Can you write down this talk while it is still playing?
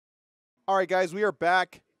All right, guys, we are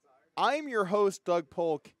back. I'm your host, Doug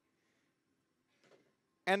Polk.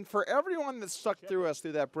 And for everyone that stuck through us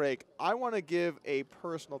through that break, I want to give a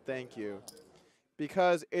personal thank you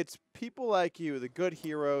because it's people like you, the good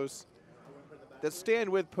heroes, that stand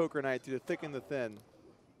with Poker Night through the thick and the thin,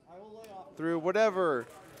 through whatever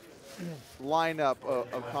lineup of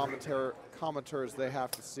commenters they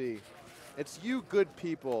have to see. It's you good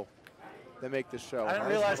people that make this show. I didn't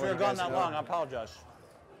realize we were gone that long. I apologize.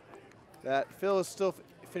 That Phil is still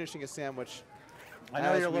finishing a sandwich. I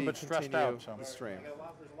know you're a little bit stressed out. So. The stream. There's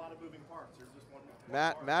a lot of moving parts. There's just one.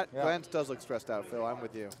 Matt Glantz does look stressed out, Phil. I'm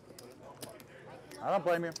with you. I don't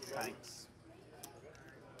blame you. Thanks.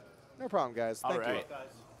 No problem, guys. Thank you.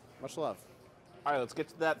 Guys. Much love. All right, let's get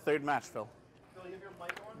to that third match, Phil. Phil, you have your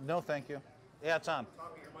mic on? No, thank you. Yeah, it's on.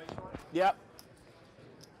 Tommy, your mic's on? Yep.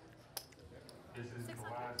 This is the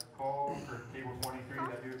last call for Cable 23,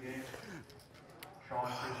 that new game. Sean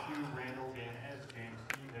Fitzhugh, Randall, Dan S, James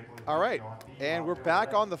T, Nicholas. All right, Sean P, and we're Roger back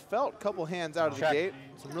Red. on the felt. Couple hands out of the Check. gate.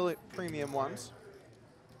 Some really premium ones.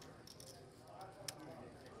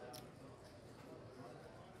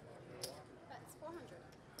 That's 400.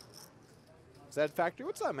 Zed Factory,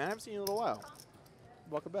 what's up, man? I haven't seen you in a little while.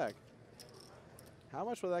 Welcome back. How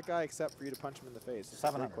much will that guy accept for you to punch him in the face? That's a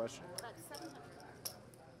great 700. question. That's 700.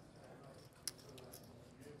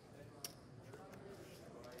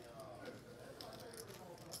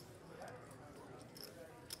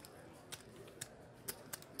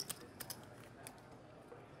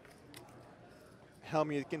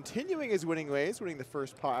 Hellmuth continuing his winning ways, winning the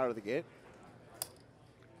first pot out of the gate.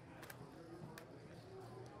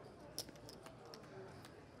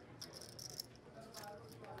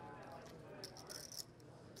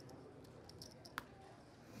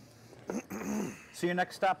 So your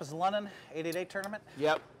next stop is London, 888 tournament?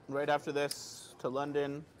 Yep. Right after this to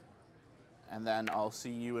London, and then I'll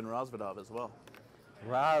see you in Rosvedov as well.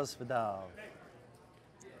 Rosvedov.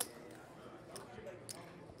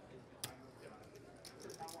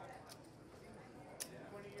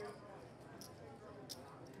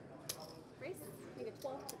 Race? You get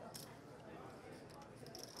 12 to go.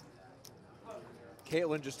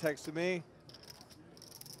 Caitlin just texted me.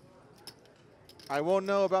 I won't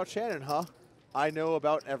know about Shannon, huh? I know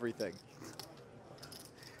about everything.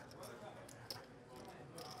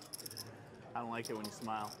 I don't like it when you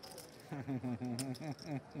smile.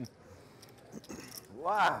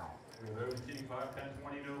 Wow. For those seating 5, 10,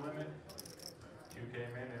 20, no limit.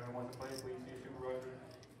 2K man, anyone wants to play, please see Super Roger.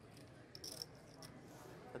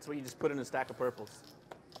 That's what you just put in a stack of purples.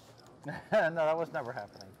 No, that was never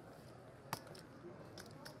happening.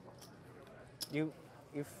 You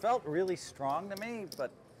felt really strong to me,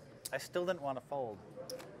 but I still didn't want to fold.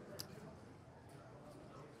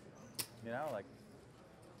 You know, like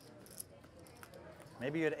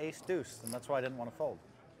maybe you had ace deuce, and that's why I didn't want to fold.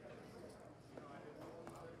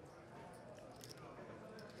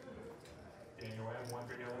 Daniel M, 1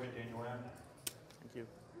 3 no limit, Daniel M. Thank you.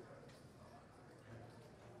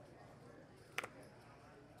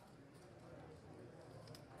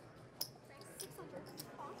 Race 600.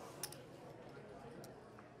 Off.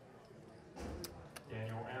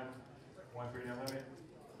 Daniel M, 1 3 no limit.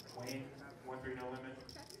 Queen, 1 3 no limit.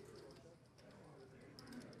 Check.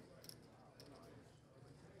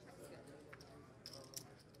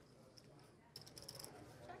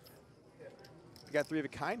 We got three of a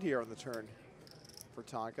kind here on the turn for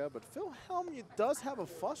Tonka, but Phil Hellmuth does have a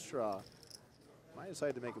flush draw. Might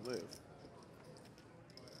decide to make a move.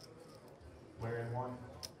 Larry 1.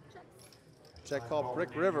 Check. Check called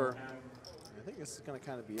Brick River. I think this is going to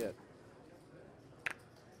kind of be it.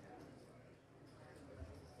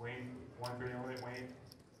 Wayne, 1 3 no limit, Wayne.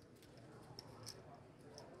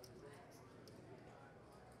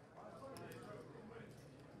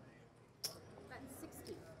 That's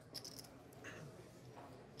 60.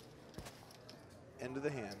 End of the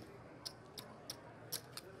hand.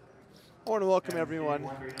 I want to welcome everyone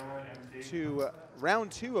 1 3 no limit, MC. to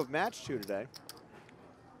round 2 of match 2 today.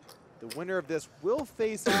 The winner of this will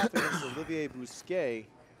face off against Olivier Bousquet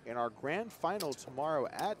in our grand final tomorrow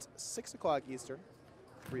at 6 o'clock Eastern,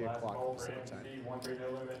 3 Last o'clock call for Pacific time. MC, 1 3 no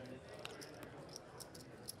limit.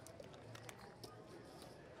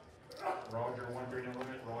 Roger, 1 3 no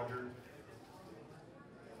limit, Roger.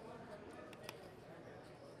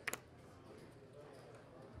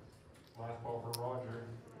 Last call for Roger.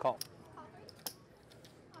 Call. Call right.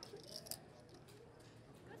 Option.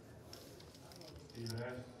 Steven S.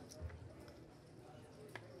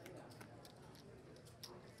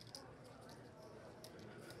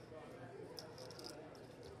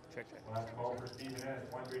 Check, check. Last call for Steven S.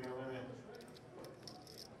 1 3 no limit.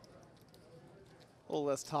 A little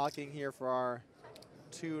less talking here for our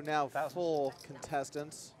two now full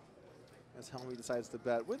contestants as Hellmuth decides to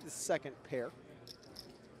bet with the second pair.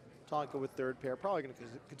 Tonka with third pair, probably going to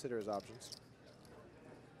consider his options.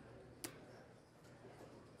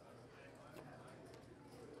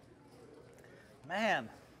 Man,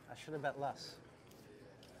 I should have bet less.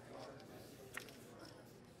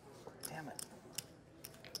 Damn it.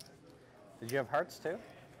 Did you have hearts too?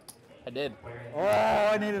 I did. Oh,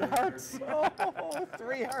 I needed hearts. Oh,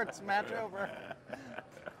 3 hearts, match over.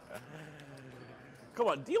 Come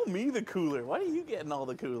on, deal me the cooler. Why are you getting all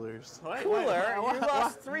the coolers? Cooler? You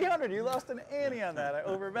lost 300. You lost an ante on that. I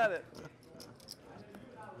overbet it.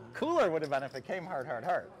 Cooler would have been if it came heart, heart,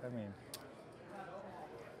 heart. I mean.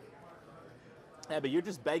 Yeah, but you're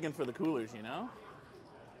just begging for the coolers, you know?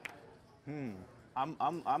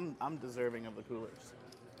 I'm deserving of the coolers.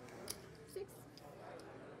 6.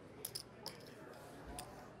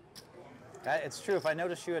 It's true. If I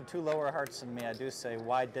notice you had 2 lower hearts than me, I do say,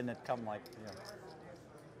 why didn't it come like, you know.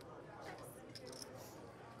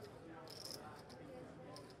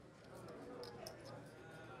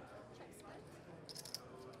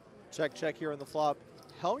 Check, check here on the flop.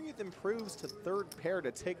 Hellmuth improves to third pair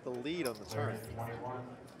to take the lead on the turn. 21.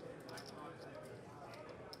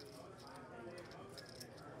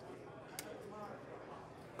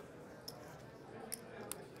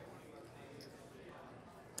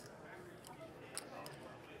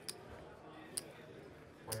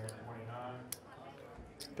 Player 29.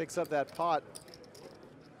 Picks up that pot.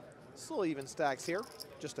 Still even stacks here.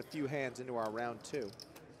 Just a few hands into our round 2.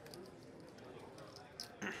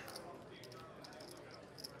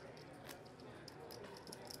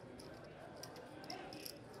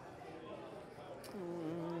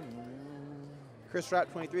 Chris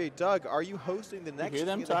Rapp 23. Doug, are you hosting the next? You hear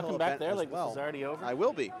them King of the Hill talking back event there as like well? this is already over? I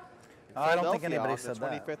will be. I don't think Philadelphia anybody on said the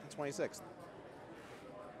that. 25th and 26th.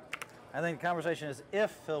 I think the conversation is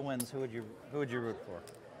if Phil wins, who would you root for?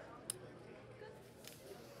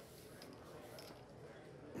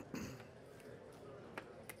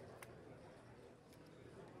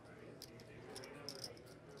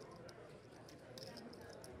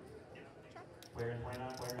 Player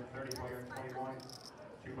 29, player 30, player 21.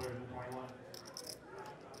 2 players in 21.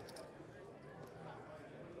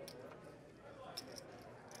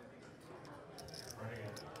 Right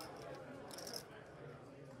again.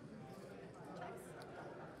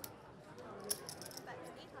 That's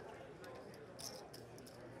 800.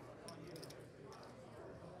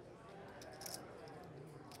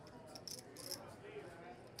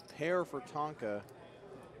 Pair for Tonka,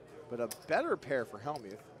 but a better pair for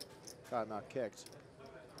Hellmuth. Got him out kicked.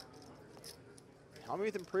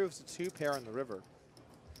 Hellmuth improves to 2 pair on the river.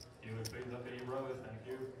 You would please up any brothers, thank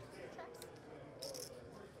you.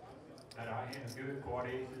 That high hand is good, quad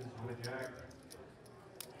aces with jack.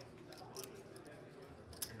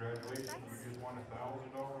 Congratulations, you just won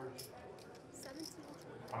 $1,000. 17.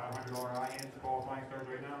 $500 high hands qualifying starts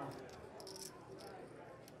right now.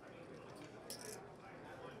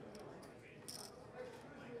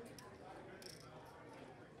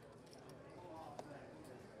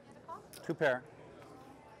 And a call. 2 pair.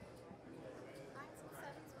 9s and 7s with an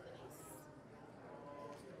ace.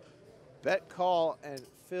 Bet call, and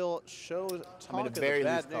Phil shows I made a Tonka the very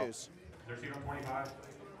bad loose call. news. Their seat on 25.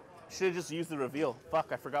 Should have just used the reveal.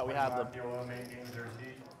 Fuck, I forgot we had them. 25 PLO main games their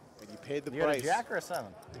seat. And you paid the You got a price. jack or a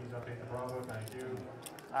 7? Please update the Bravo, thank you.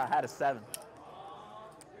 I had a 7. You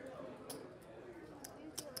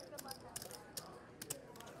do it. Good luck.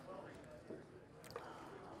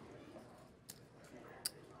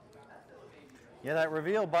 Yeah, that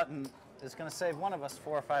reveal button is going to save one of us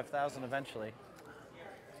 4,000 or 5,000 eventually.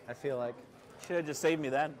 I feel like. Should have just saved me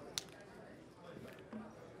then.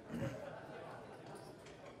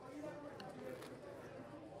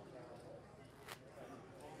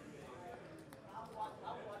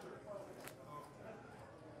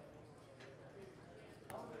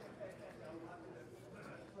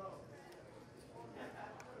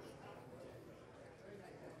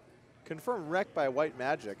 Confirmed wreck by White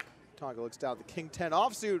Magic. Tonka looks down at the King 10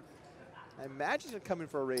 offsuit. I imagine he's going to come in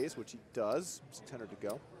for a raise, which he does. 600 to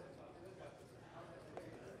go.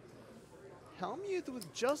 Hellmuth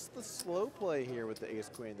with just the slow play here with the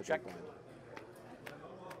ace queen, the Check. big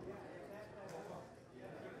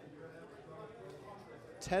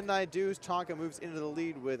blind. $10-9 deuce. Tonka moves into the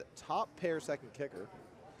lead with top pair second kicker.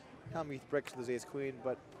 Hellmuth breaks with his ace queen,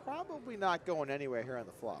 but probably not going anywhere here on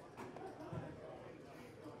the flop.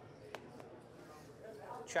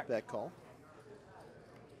 Check. Bet call.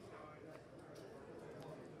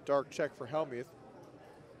 Dark check for Hellmuth.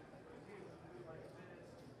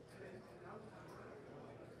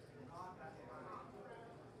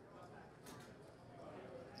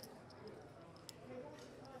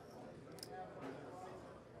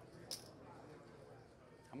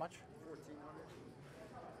 much?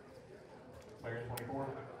 Player 24.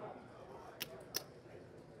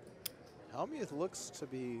 Hellmuth looks to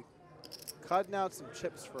be cutting out some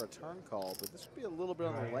chips for a turn call, but this would be a little bit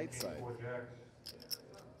on the light side. 4 jacks.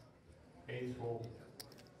 Ace full.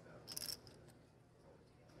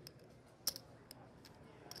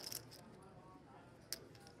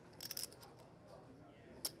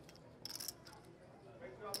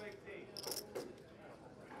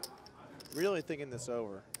 Really thinking this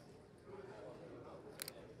over.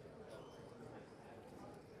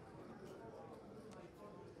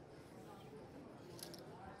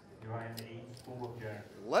 Behind the ace full of jacks.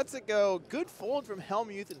 Lets it go. Good fold from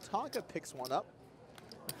Hellmuth, and Tonkaaap picks one up.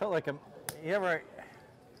 I felt like you ever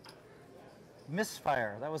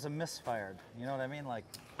misfire. That was a misfired. You know what I mean? Like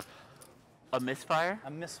A misfire? a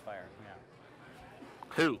misfire. Yeah.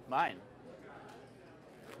 Who? Mine.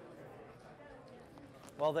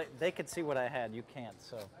 Well, they could see what I had. You can't.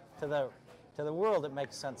 So to the world, it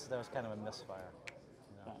makes sense. That was kind of a misfire.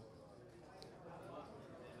 You know?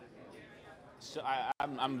 So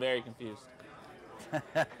I'm very confused.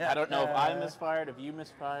 I don't know if I misfired, if you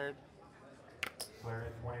misfired.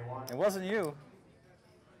 Player 21. It wasn't you.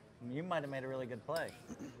 You might have made a really good play.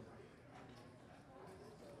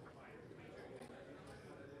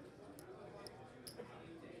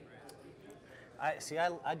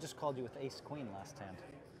 I just called you with ace queen last hand.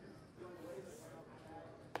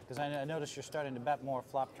 Because I noticed you're starting to bet more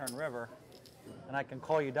flop turn river, and I can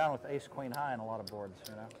call you down with ace queen high on a lot of boards,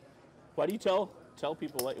 you know. Why do you tell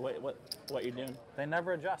people what you're doing? They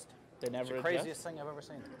never adjust. They never It's the adjust? craziest thing I've ever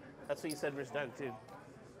seen. That's what you said versus Doug, too.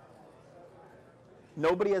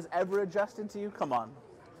 Nobody has ever adjusted to you? Come on.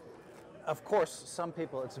 Of course, some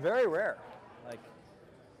people, it's very rare. Like,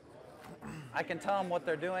 I can tell them what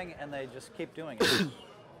they're doing, and they just keep doing it.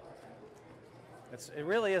 It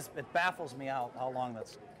really is, it baffles me how long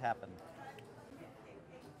that's happened.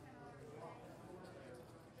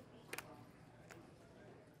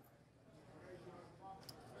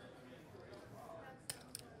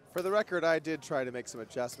 For the record, I did try to make some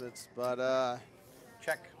adjustments, but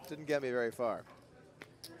Check. didn't get me very far.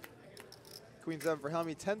 Queen 7 for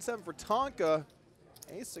Helmy, 10-7 for Tonka.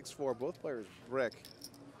 Ace 6-4, both players brick.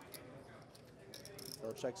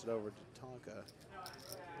 Phil checks it over to Tonka.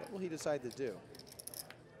 What will he decide to do?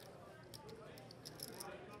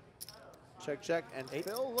 Check, check, and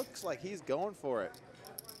Phil looks like he's going for it.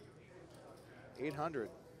 800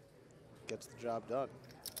 gets the job done.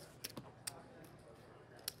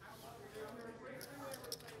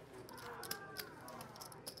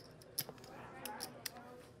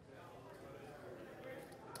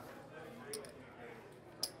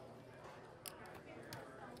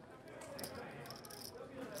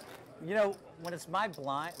 You know, when it's my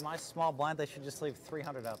small blind, they should just leave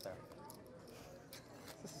 300 out there.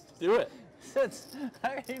 Do it.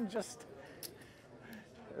 I mean, just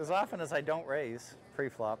as often as I don't raise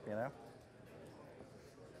pre-flop, you know.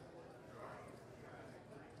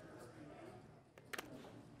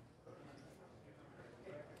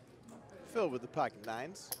 Phil with the pocket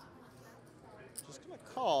nines. Just gonna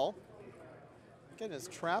call. Getting his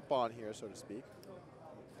trap on here, so to speak.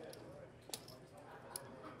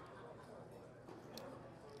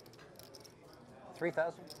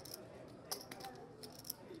 $3,000.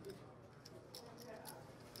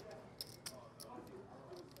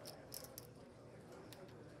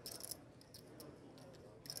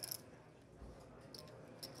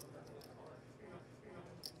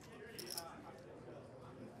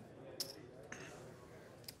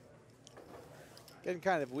 Getting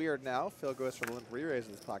kind of weird now. Phil goes for the limp re-raise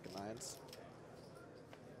with his pocket nines.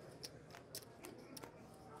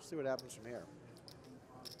 See what happens from here.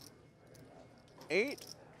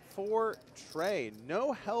 8-4 Trey.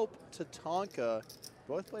 No help to Tonka.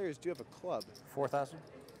 Both players do have a club. 4,000.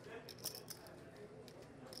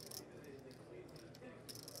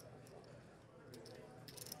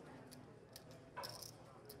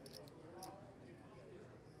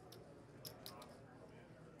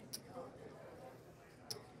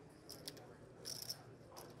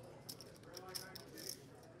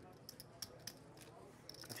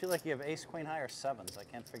 I feel like you have ace queen high or sevens. I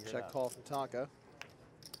can't figure it Check out. call from Tonka.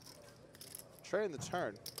 Trey in the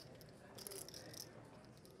turn.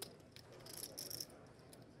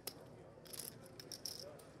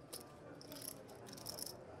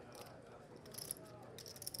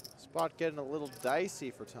 Spot getting a little dicey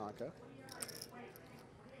for Tonka.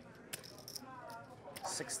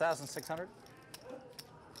 6,600.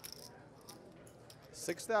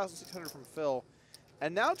 6,600 from Phil.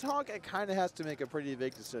 And now Tonka kind of has to make a pretty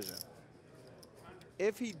big decision.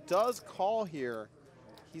 If he does call here,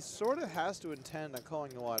 he sort of has to intend on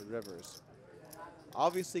calling a lot of rivers.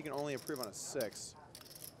 Obviously, he can only improve on a 6.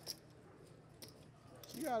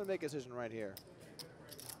 You got to make a decision right here.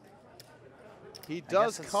 He does I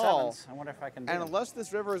guess it's call, sevens. I wonder if I can do and it. unless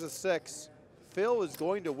this river is a 6, Phil is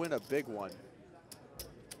going to win a big one.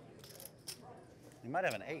 You might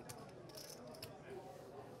have an 8.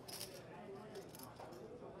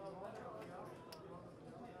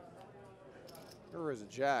 River is a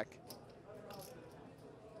jack.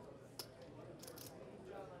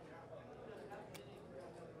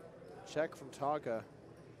 Check from Tonka.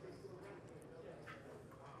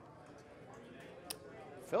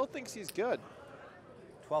 Phil thinks he's good.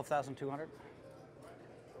 12,200.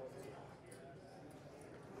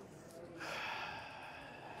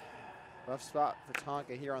 Rough spot for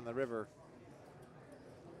Tonka here on the river.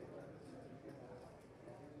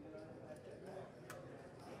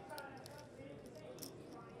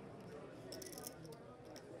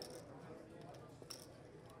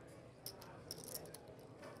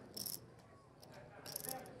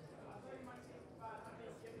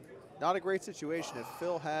 Not a great situation if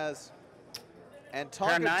Phil has, and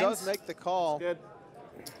Pair of Tonka does nines? make the call. Good.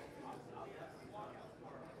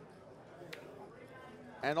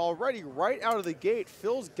 And already right out of the gate,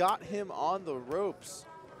 Phil's got him on the ropes.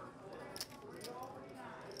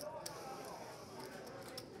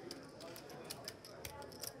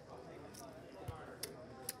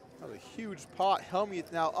 That was a huge pot.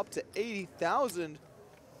 Hellmuth now up to 80,000.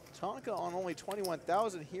 Tonka on only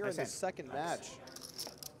 21,000 here in the second match.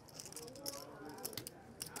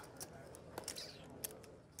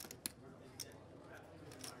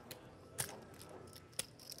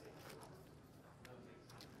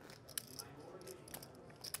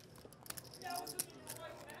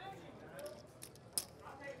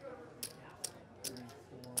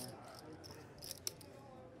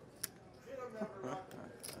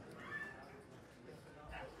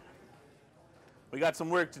 We got some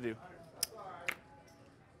work to do.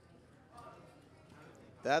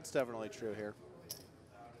 That's definitely true here.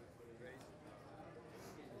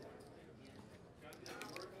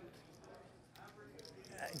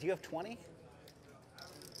 Do you have 20?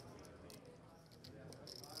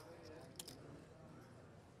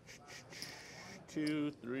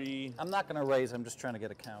 Two, three, I'm not going to raise. I'm just trying to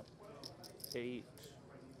get a count. 8,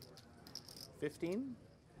 15,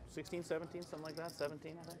 16, 17, something like that.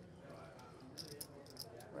 17, I think.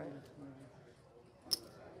 Right.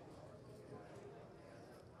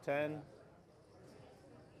 10,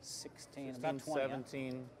 16, 16, about 20. Yeah?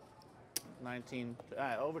 17, 19,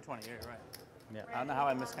 over 20, you're right. Yeah. I don't know how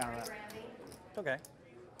I miscounted that. It's okay.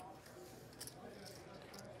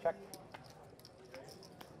 Check.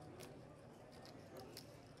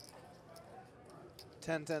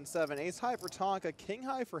 Ten, 10, 7. Ace high for Tonka, king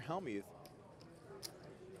high for Hellmuth.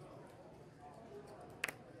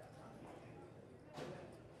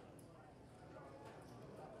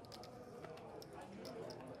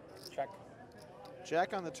 Check.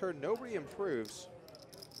 Jack on the turn, nobody improves.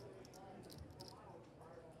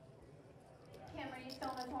 Kim, are you still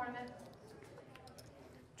in the tournament?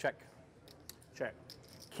 Check. Check.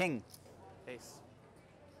 King. Ace.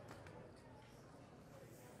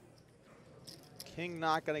 King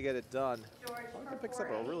not gonna get it done. George, Tonka picks up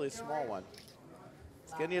a really small one.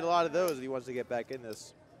 He's gonna need a lot of those if he wants to get back in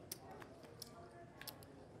this.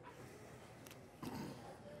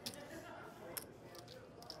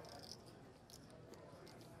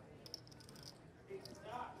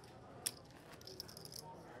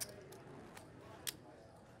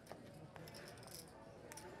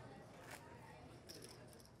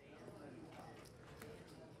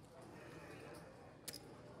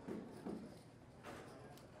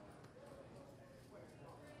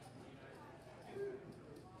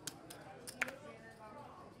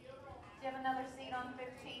 Do you have another seat on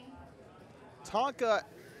 15? Tonka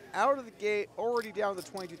out of the gate, already down to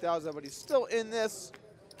 22,000, but he's still in this.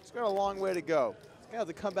 He's got a long way to go. He's gonna have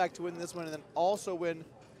to come back to win this one and then also win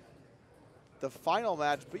the final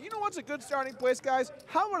match. But you know what's a good starting place, guys?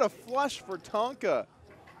 How about a flush for Tonka?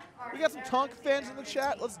 We got some Tonka fans in the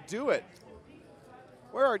chat. Let's do it.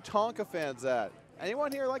 Where are Tonka fans at?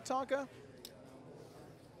 Anyone here like Tonka?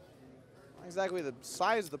 Not exactly the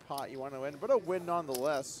size of the pot you want to win, but a win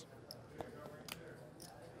nonetheless.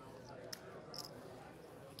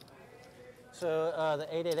 So the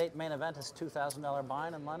 888 main event is $2,000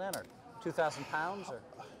 buy-in in London, or 2,000 pounds, or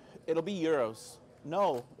It'll be euros.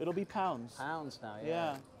 No, it'll be pounds. pounds now?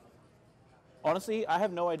 Yeah. Honestly, I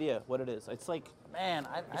have no idea what it is. It's like Man,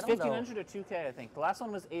 I it's don't know. 1,500 or 2K, I think. The last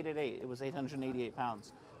one was 888. It was 888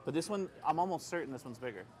 pounds. But this one, I'm almost certain this one's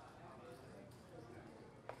bigger.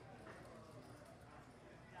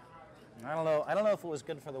 I don't know. I don't know if it was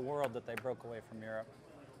good for the world that they broke away from Europe.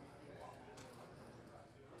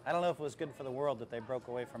 I don't know if it was good for the world that they broke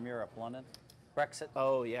away from Europe. London, Brexit.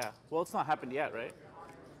 Oh, yeah. Well, it's not happened yet, right?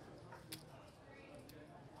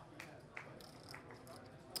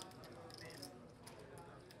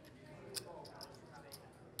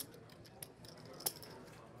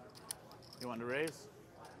 You want to raise?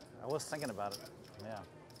 I was thinking about it. Yeah.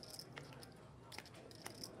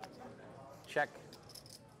 Check.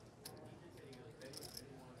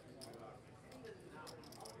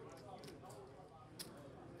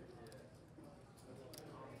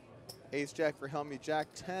 Ace Jack for Hellmuth, Jack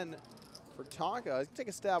 10 for Tonka. Let's take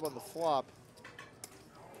a stab on the flop.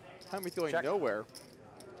 Hellmuth going Check. nowhere.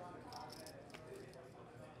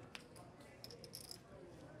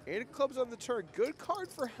 8 of clubs on the turn. Good card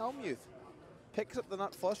for Hellmuth. Picks up the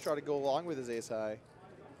nut flush draw to go along with his ace high.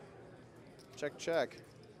 Check, check.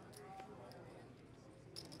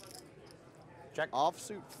 Check.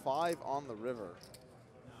 Offsuit 5 on the river.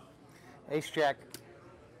 Ace Jack.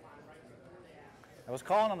 I was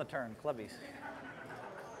calling on the turn, clubbies.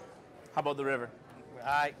 How about the river?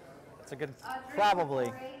 That's a good,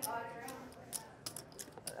 probably.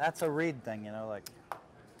 That's a read thing, you know, like.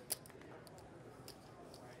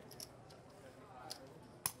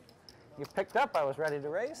 You picked up, I was ready to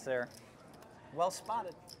raise there. Well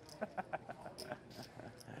spotted.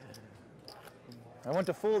 I wouldn't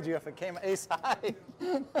have fooled you if it came ace high.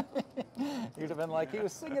 You'd have been like, he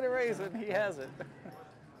was singing a raise and he has it.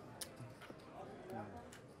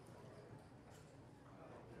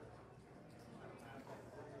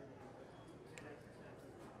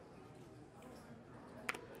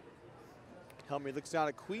 Hellmuth looks down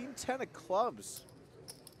at Queen 10 of clubs.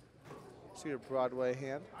 See a Broadway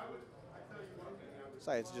hand.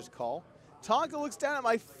 Decides to just call. Tonka looks down at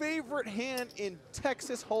my favorite hand in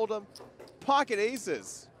Texas Hold'em, pocket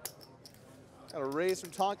aces. Got a raise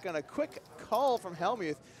from Tonka and a quick call from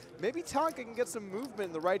Hellmuth. Maybe Tonka can get some movement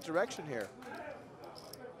in the right direction here.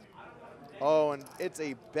 Oh, and it's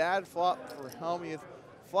a bad flop for Hellmuth.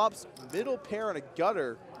 Flops middle pair and a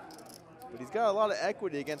gutter, but he's got a lot of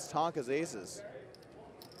equity against Tonka's aces.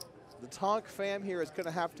 The Tonk fam here is going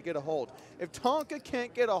to have to get a hold. If Tonka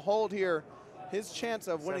can't get a hold here, his chance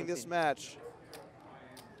of winning this match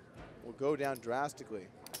will go down drastically.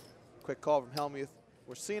 Quick call from Hellmuth.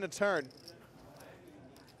 We're seeing a turn.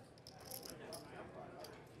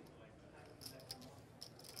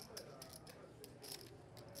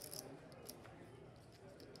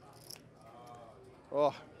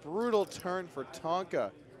 Oh, brutal turn for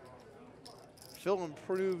Tonka. Phil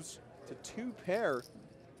improves to 2 pair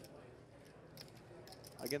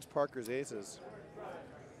against Parker's aces.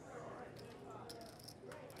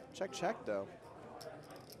 Check, check, though.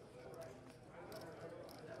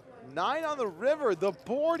 9 on the river. The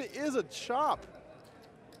board is a chop.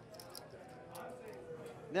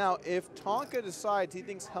 Now, if Tonka decides he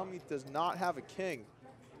thinks Hellmuth does not have a king,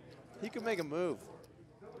 he could make a move.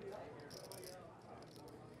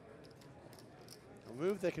 A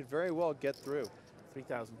move that could very well get through.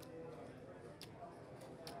 3,000.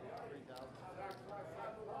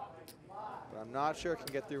 But I'm not sure it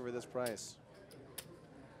can get through for this price.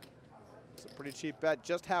 It's a pretty cheap bet,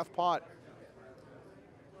 just half pot.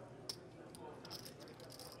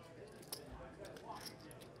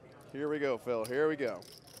 Here we go, Phil, here we go.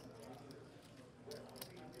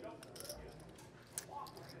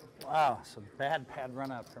 Wow, it's a bad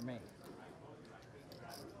run out for me.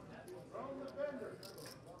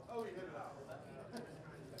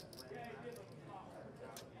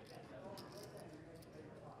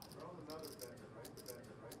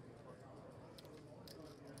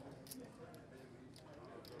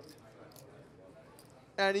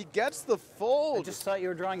 And he gets the fold. I just thought you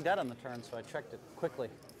were drawing dead on the turn, so I checked it quickly.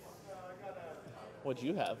 What'd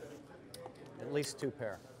you have? At least 2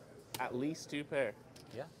 pair. At least 2 pair.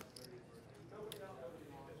 Yeah.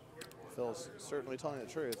 Phil's certainly telling the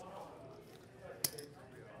truth.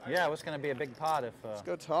 Yeah, it was going to be a big pot if. Let's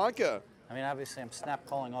go Tonka. I mean, obviously, I'm snap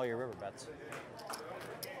calling all your river bets.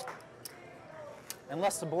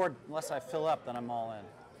 Unless I fill up, then I'm all in.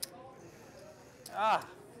 Ah,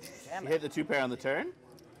 damn You it. hit the 2 pair on the turn?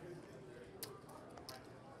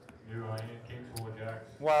 New line in Kings full of jacks.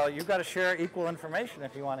 Well, you've got to share equal information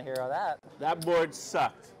if you want to hear all that. That board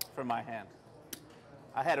sucked for my hand.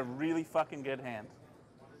 I had a really fucking good hand.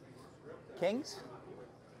 Kings?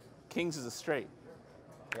 Kings is a straight.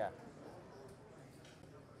 Yeah.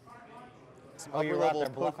 Some Oh, upper you were out level there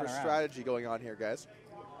bluffing poker around. strategy going on here, guys.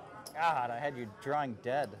 God, I had you drawing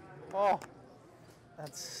dead. Oh,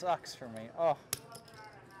 that sucks for me. Oh.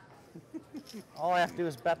 All I have to do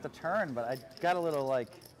is bet the turn, but I got a little like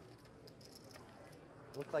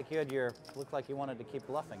Looked like you had your. Looked like you wanted to keep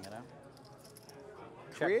bluffing, you know.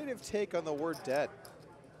 Check. Creative take on the word dead.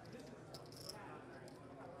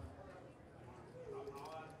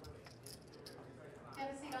 Have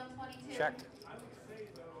a seat on 22. Check.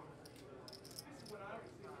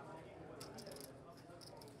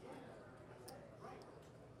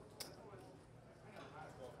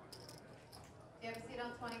 You have a seat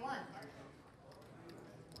on 21.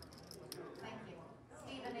 Thank you.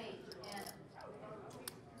 Stephen H.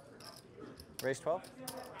 in. Raise 12.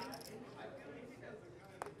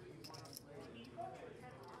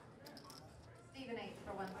 Stephen H.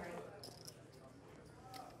 for 1-3.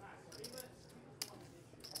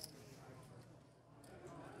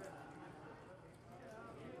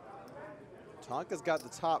 Tonka's got the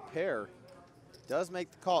top pair. Does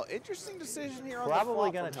make the call. Interesting decision here on the Probably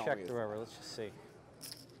flop going from to check Hellmuth. the river. Let's just see.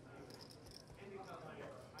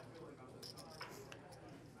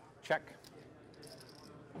 Check.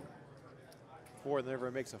 4 the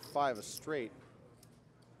river makes a 5 a straight.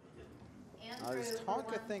 Now, does Andrew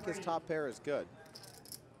Tonka for think his 1-3. top pair is good?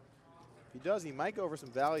 If he does, he might go over some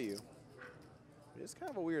value. It's kind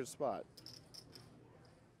of a weird spot.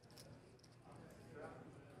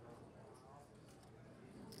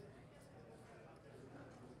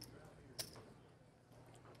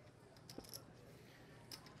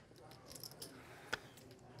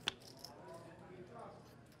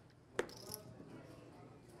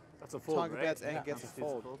 That's a fold, Tonka right? bets and Yeah. gets a It's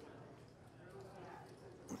fold.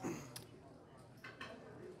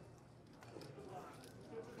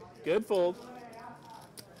 Good fold.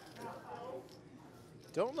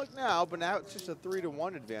 Don't look now, but now it's just a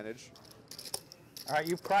 3-1 advantage. All right,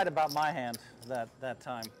 you cried about my hand that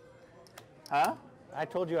time. Huh? I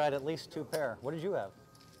told you I had at least 2 pair. What did you have?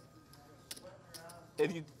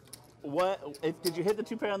 If you, did you hit the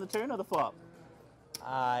 2 pair on the turn or the flop?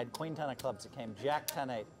 I had queen 10 of clubs. It came jack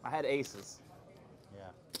 10-8. I had aces. Yeah.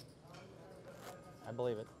 I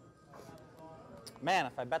believe it. Man,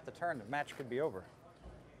 if I bet the turn, the match could be over.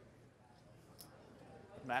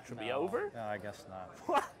 Match would be No. over? No, I guess not.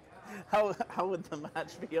 What? How would the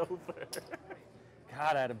match be over?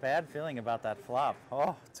 God, I had a bad feeling about that flop.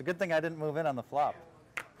 Oh, it's a good thing I didn't move in on the flop.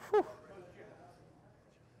 Whew.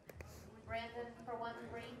 Brandon for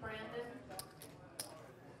 1-3. Brandon.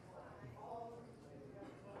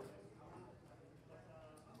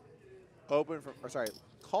 Open from, or sorry,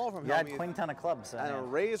 call from You had Hellmuth queen 10 of clubs. and a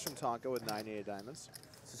raise from Tonka with 9-8 diamonds.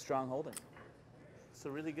 It's a strong holding. It's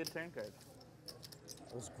a really good turn card.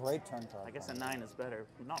 It was great turn card. I guess a 9 is better.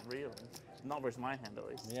 Not really. Not where's my hand at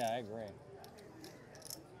least. Yeah, I agree.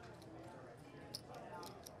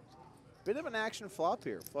 Bit of an action flop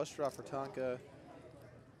here. Flush draw for Tonka.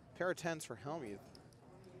 Pair of 10s for Hellmuth.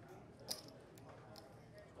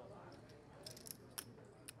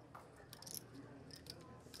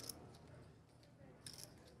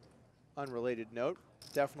 Unrelated note,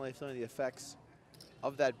 definitely feeling the effects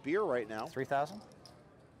of that beer right now. 3,000?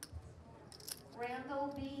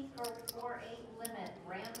 Randall B for 4-8 limit.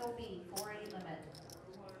 Randall B 4-8 limit.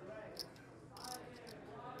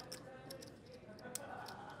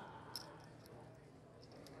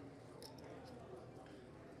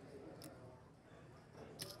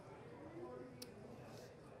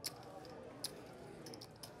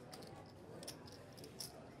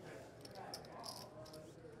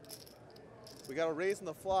 We got a raise in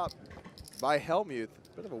the flop by Hellmuth.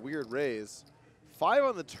 Bit of a weird raise. 5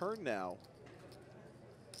 on the turn now.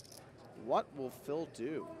 What will Phil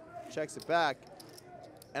do? Checks it back.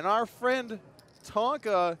 And our friend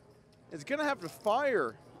Tonka is going to have to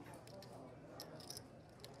fire.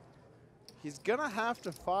 He's going to have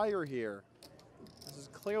to fire here. This is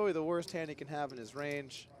clearly the worst hand he can have in his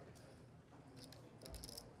range.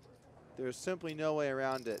 There's simply no way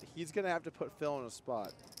around it. He's going to have to put Phil in a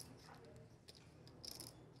spot.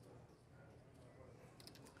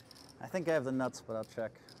 I think I have the nuts, but I'll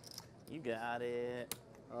check. You got it.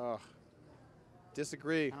 Ugh.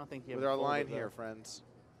 Disagree I don't think you with have our to fold line it, though. here, friends.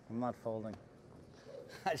 I'm not folding.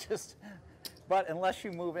 But unless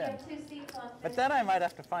you move You in. have 2 seats on 50. But then I might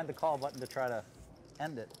have to find the call button to try to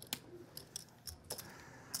end it.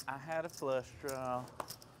 I had a flush draw.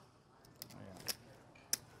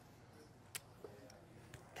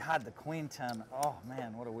 God, the queen 10. Oh,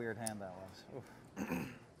 man, what a weird hand that was. Oof.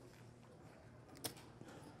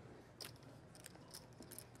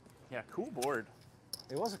 Yeah, cool board.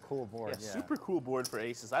 It was a cool board, Yeah, yeah. super cool board for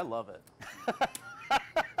aces. I love it.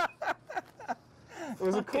 It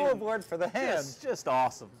was a cool board for the hand. Just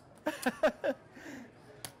awesome. I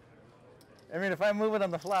mean, if I move it on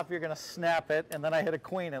the flop, you're going to snap it, and then I hit a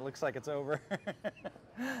queen. It looks like it's over.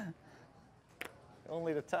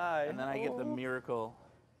 Only to tie. And then I get the Oh. miracle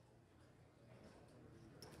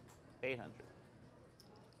 800.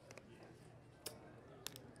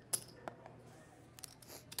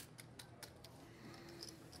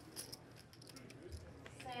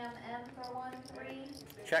 Sam M for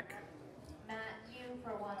 1-3. Check. Matt U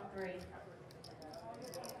for 1-3.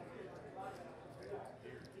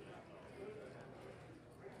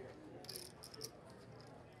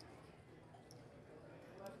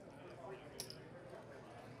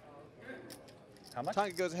 How much?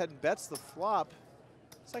 Tonka goes ahead and bets the flop.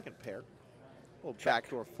 Second pair. Little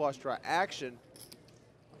backdoor flush draw action.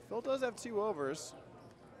 Phil does have 2 overs.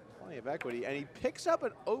 Plenty of equity. And he picks up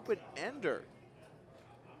an open ender.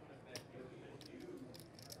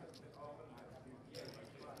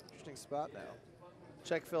 Interesting spot now.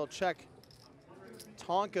 Check, Phil, check.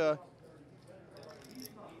 Tonka.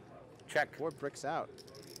 Check. 4 bricks out.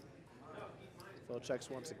 Phil checks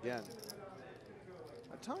once again.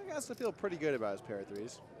 Tonka has to feel pretty good about his pair of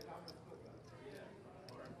threes.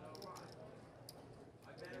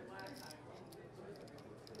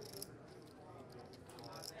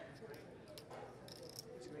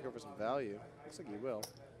 He's gonna go for some value. Looks like he will.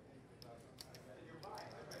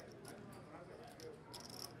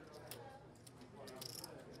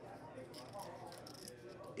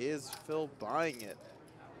 Is Phil buying it?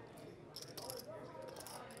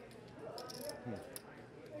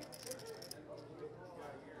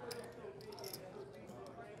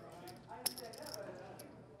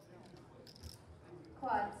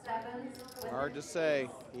 Quad sevens. with Hard to say.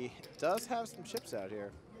 He does have some chips out here.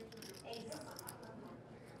 ace.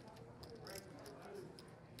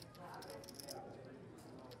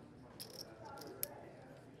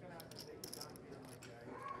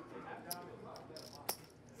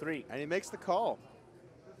 Three. And he makes the call.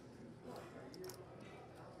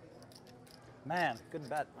 Man, good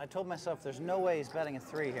bet. I told myself there's no way he's betting a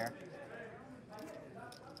 3 here.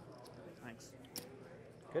 Thanks.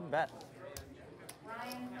 Good bet.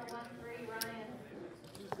 Ryan for 1-3. Ryan.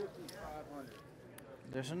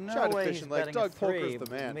 There's no Tried to way fish he's and like betting Doug a 3. Polker's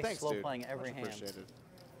the man. He makes Thanks, slow dude. playing every Much hand. appreciated.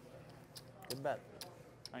 Good bet.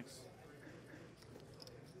 Thanks.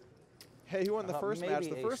 Hey, who won the thought first match?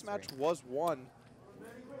 maybe The first match ace-3. was won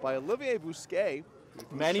by Olivier Bousquet.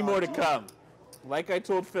 Many more to come. Like I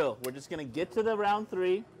told Phil, we're just going to get to the round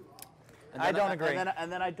 3. And I then don't agree.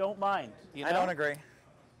 And then I don't mind. You know? I don't agree.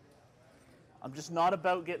 I'm just not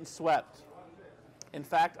about getting swept. In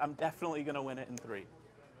fact, I'm definitely going to win it in 3.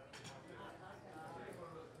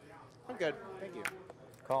 I'm good. Thank you.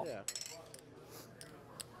 Call. Yeah.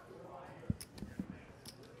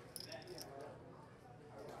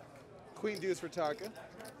 Queen deuce for Tonka.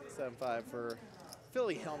 7-5 for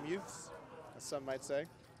Philly Hellmuths, as some might say.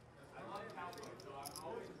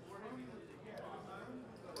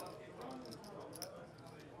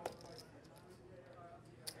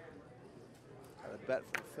 Got a bet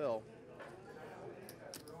from Phil.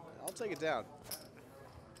 I'll take it down.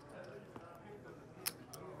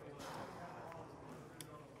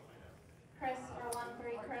 Chris for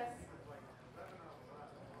 1-3. Chris.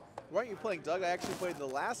 Why aren't you playing Doug? I actually played the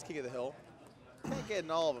last King of the Hill. Can't get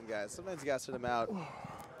in all of them, guys. Sometimes you got to sit them out.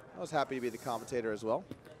 I was happy to be the commentator as well.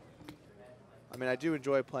 I mean, I do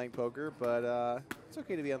enjoy playing poker, but it's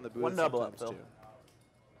okay to be on the booth 1 double up, sometimes, Phil.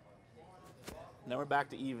 too. Now we're back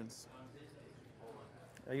to evens.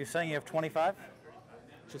 Are you saying you have 25?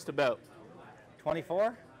 Just about.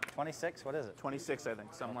 24? 26? What is it? 26, I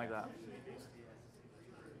think. Something like that.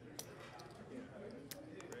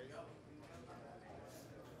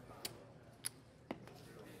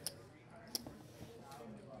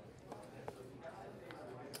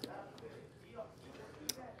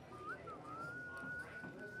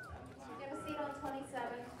 Get a seat on 27.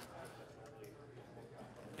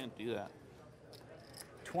 Can't do that.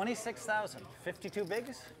 26,000. 52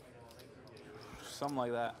 bigs? Something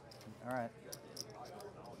like that. All right.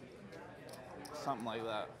 Something like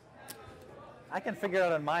that. I can figure it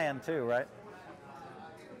out on my end too, right?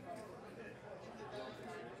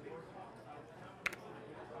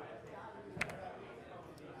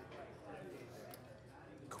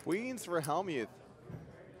 Queens for Hellmuth.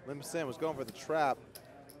 Lim Sim was going for the trap.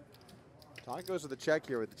 Tonka goes to the check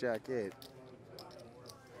here with the Jack-8.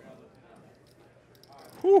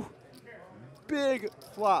 Whew. Big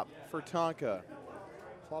flop for Tonka.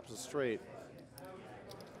 Flops a straight.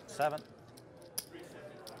 7.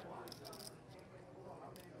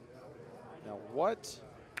 Now what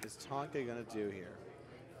is Tonka gonna do here?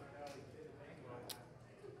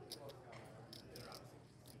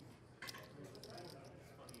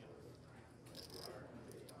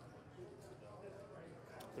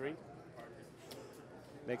 Three.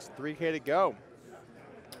 Makes 3K to go.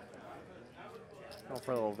 Going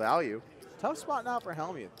for a little value. Tough spot now for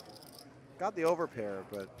Hellmuth. Got the overpair,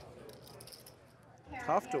 but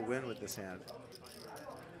tough to win with this hand.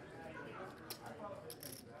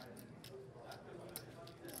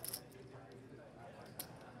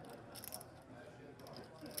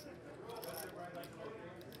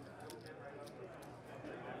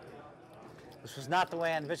 This was not the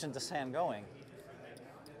way I envisioned this hand going.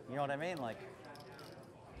 You know what I mean? Like,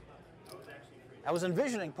 I was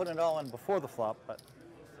envisioning putting it all in before the flop, but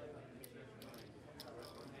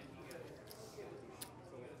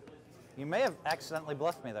you may have accidentally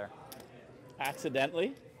bluffed me there.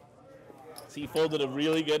 Accidentally? So you folded a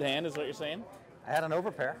really good hand, is what you're saying? I had an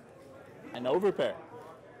overpair. An overpair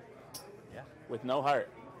Yeah. with no heart.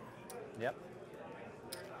 Yep.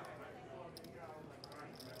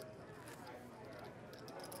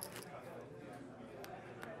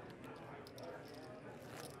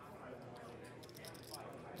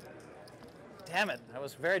 Damn it. I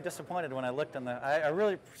was very disappointed when I looked in the... I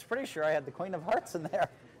really was pretty sure I had the Queen of Hearts in there.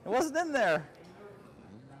 It wasn't in there.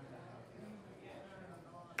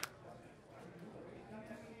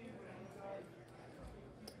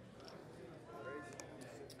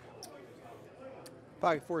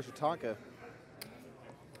 Pocket fours for Tonka.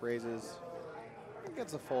 Raises.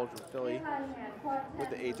 Gets a fold from Philly with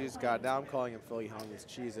the A-deuce. God, now I'm calling him Philly Hellmuth.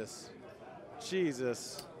 Jesus.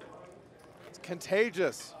 Jesus. It's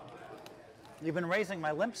contagious. You've been raising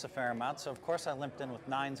my limps a fair amount, so of course I limped in with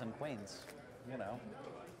 9s and queens. You know.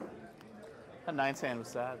 That 9's hand was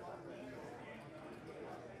sad.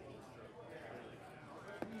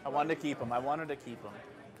 I wanted to keep him. I wanted to keep him.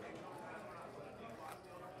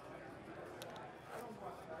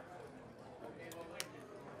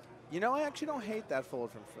 You know, I actually don't hate that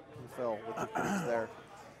fold from Phil with the queens there.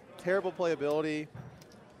 Terrible playability.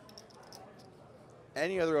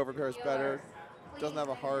 Any other overpair is better. Doesn't have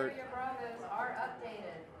a heart. Your Bravos are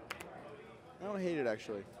updated. I don't hate it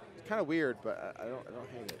actually. It's kind of weird, but I don't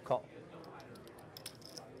hate it. Call.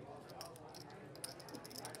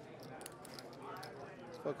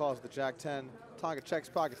 Phil calls the Jack 10. Tonka checks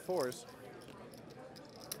pocket fours.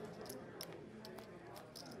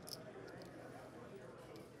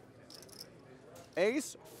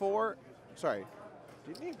 Ace, 4, sorry.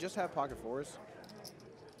 Didn't he just have pocket fours?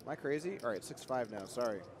 Am I crazy? All right, 6-5 now,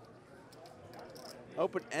 sorry.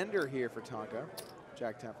 Open ender here for Tonka.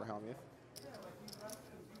 Jack 10 for Hellmuth.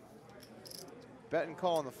 Bet and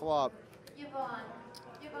call on the flop. Yvonne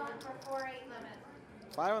for 4-8 limit.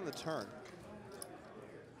 5 on the turn.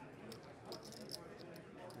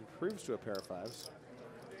 Improves to a pair of fives.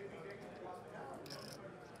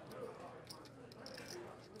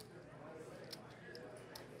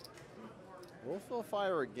 Will Phil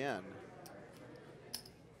fire again?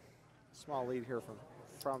 Small lead here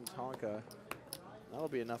from Tonka. That'll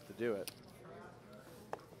be enough to do it.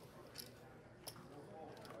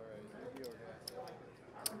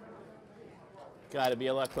 God, it'd be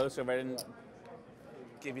a lot closer if I didn't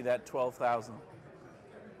give you that 12,000.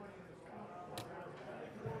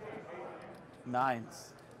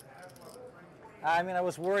 9s. I mean, I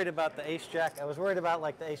was worried about the ace-jack. I was worried about,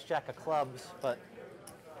 like, the ace-jack of clubs, but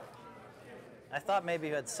I thought maybe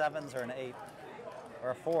you had 7s or an 8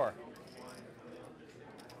 or a 4.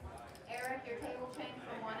 Eric, your table change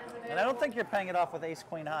from 1 is available. And I don't think you're paying it off with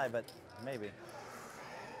ace-queen high, but maybe.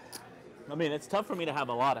 I mean, it's tough for me to have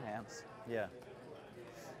a lot of hands. Yeah.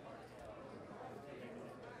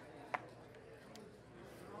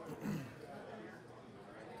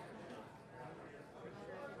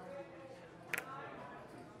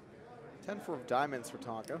 Ten for diamonds for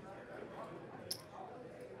Tonka.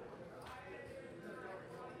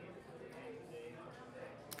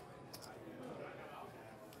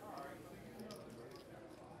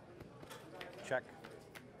 Check.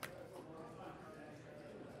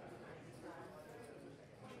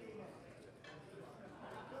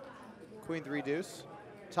 Queen 3 deuce.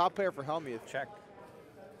 Top pair for Hellmuth. Check.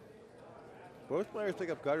 Both players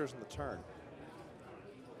pick up gutters in the turn.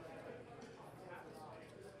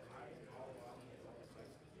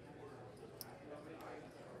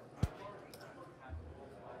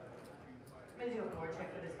 I'm going to do a board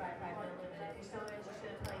check for this 5-5 limit. If you're still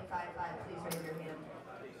interested in playing 5-5, please raise your hand.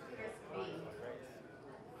 Chris B.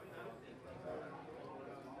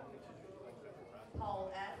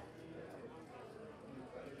 Paul F.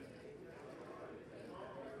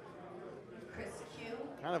 Chris Q.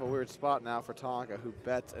 Kind of a weird spot now for Tonka, who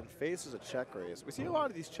bets and faces a check raise. We see a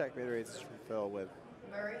lot of these checkmate raises from Phil with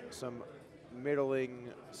Murray. some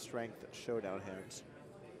middling strength showdown hands.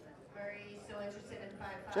 Murray, still interested in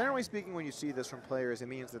 5-5. Generally speaking, when you see this from players, it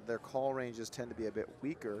means that their call ranges tend to be a bit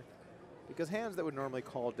weaker because hands that would normally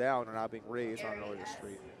call down are now being raised on an earlier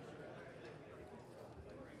street.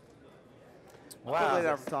 Good lay Wow.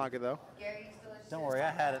 down from Tonka, though. Gary, you still interested? Don't worry, I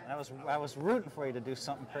had it. I was rooting for you to do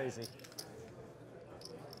something crazy.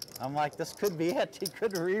 I'm like, this could be it. He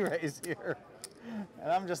could re-raise here.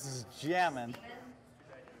 And I'm just jamming.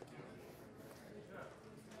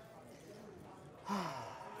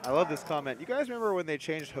 I love this comment. You guys remember when they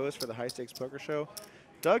changed host for the High Stakes Poker Show?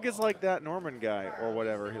 Doug is like that Norman guy, or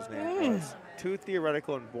whatever his name was. Too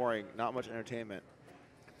theoretical and boring, not much entertainment.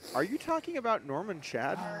 Are you talking about Norman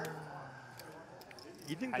Chad?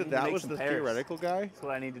 You think I that need to that make was some the pairs. theoretical guy? That's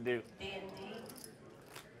what I need to do. D&D.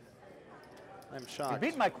 I'm You shocked.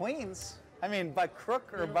 beat my queens. I mean, by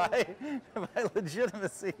crook or by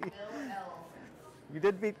legitimacy. Bill L. You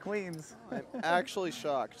did beat queens. I'm actually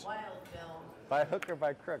shocked. Wild Bill. By hook or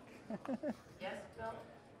by crook. Yes, Bill?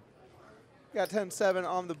 Got 10-7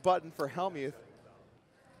 on the button for Hellmuth.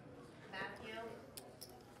 Matthew?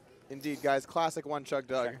 Indeed, guys. Classic one Chuck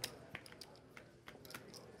Doug.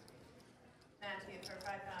 Matthew for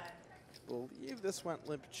 5-5. Believe this went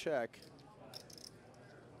limp check.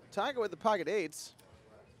 Tonka with the pocket eights.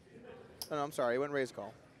 Oh, no, I'm sorry. It went raise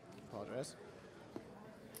call. Apologize.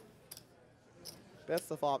 Bets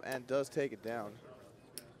the flop and does take it down.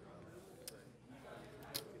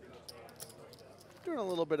 Doing a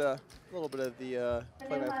little bit of the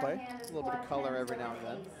play-by-play, a little bit of color every now and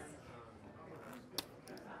then.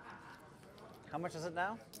 How much is it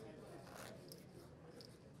now?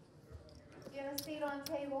 Do you have a seat on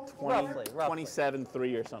table 20, 4? Roughly.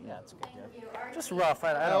 27-3 or something. Yeah, it's good. Thank Yeah. you. Archie, Just rough.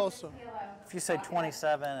 I I don't, also if you say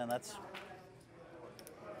 27, and that's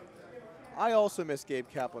miss Gabe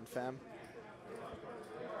Kaplan, fam.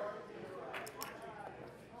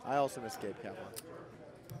 I also miss Gabe Kaplan.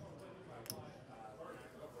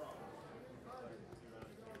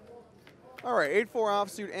 All right, 8-4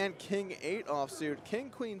 offsuit and King 8 offsuit. King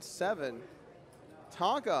Queen 7.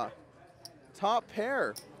 Tonka, top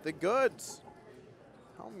pair, the goods.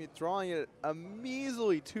 Hellmuth drawing it a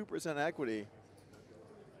measly 2% equity,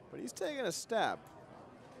 but he's taking a stab.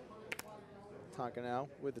 Tonka now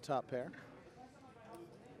with the top pair.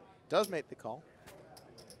 Does make the call.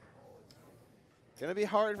 Gonna be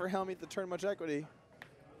hard for Hellmuth to turn much equity.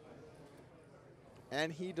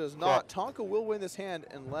 And he does not. Tonka will win this hand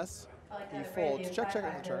unless he folds. Check on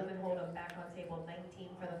the turn. Hold him back on table 19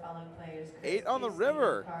 for the following players. 8 on the Chris,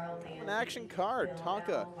 river. Carl, An Dan, action Pete, card. Bill Tonka,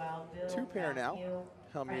 L, Wild Bill, 2 pair now. Matthew,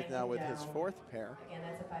 Hellmuth Frank, now and with his down. 4th pair. Again,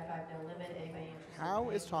 that's a 5-5 no limit. Anybody interested in How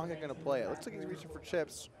playing is Tonka going to 19 play it? Looks like he's reaching for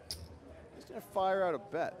chips. He's going to fire out a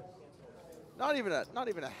bet. Not even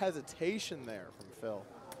a hesitation there from Phil.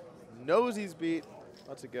 Knows he's beat.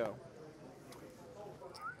 Lets it go.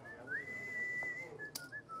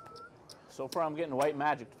 So far, I'm getting white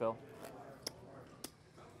magic, Phil.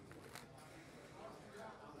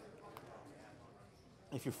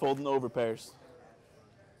 If you're folding over pairs.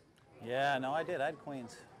 yeah. No, I did. I had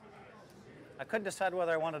queens. I couldn't decide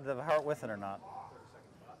whether I wanted the heart with it or not.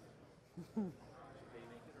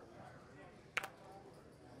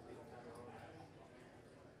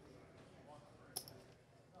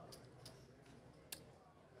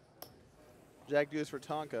 Jack deuce for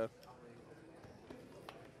Tonka.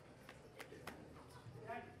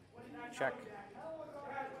 Check.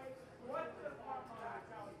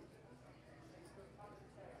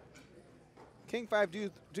 King 5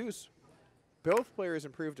 deuce. Both players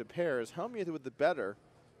improved to pairs. Hellmuth with the better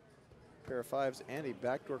pair of fives and a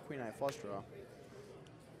backdoor queen eye flush draw.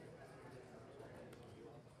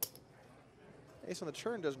 Ace on the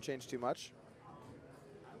turn doesn't change too much.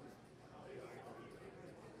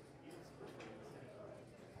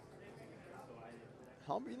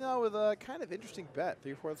 Hellmuth now with a kind of interesting bet.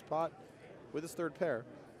 3/4 pot with his 3rd pair.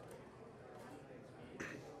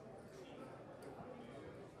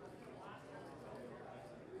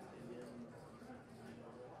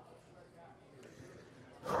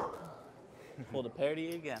 Pulled a pair to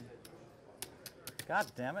you again. God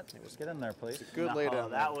damn it. Just get in there, please. Good No, lay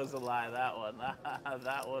down. that was a lie, that one.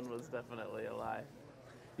 That one was definitely a lie.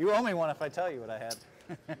 You owe me one if I tell you what I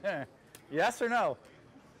had. Yes or no?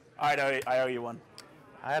 All right, I owe you one.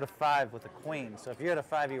 I had a 5 with a queen, so if you had a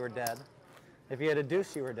 5, you were dead. If you had a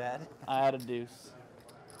deuce, you were dead. I had a deuce.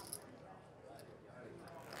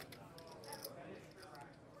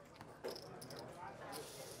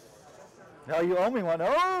 No, you owe me one.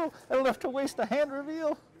 Oh, I don't have to waste a hand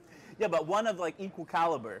reveal. Yeah, but one of like equal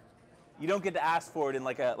caliber. You don't get to ask for it in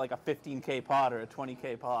like a 15K pot or a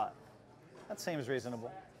 20K pot. That seems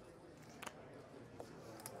reasonable.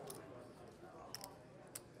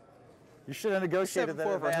 You should have negotiated that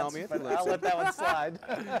 7-4 in for advance, Hellmuth. but I'll let that one slide.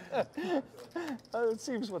 It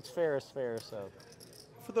seems what's fair is fair, so.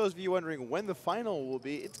 For those of you wondering when the final will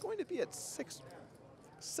be, it's going to be at 6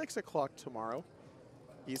 6 o'clock tomorrow,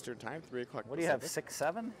 Eastern Time, 3 o'clock. What do you have, Pacific.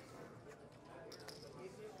 6'7"?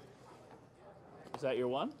 Is that your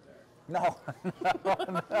one? No.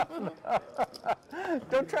 No.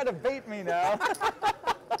 Don't try to bait me now.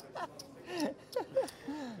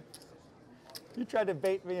 You tried to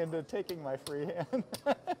bait me into taking my free hand.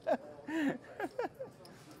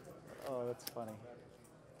 Oh, that's funny.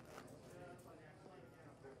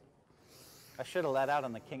 I should have let out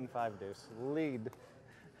on the King 5 deuce. Lead.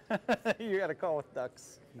 You got to call with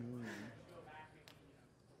ducks.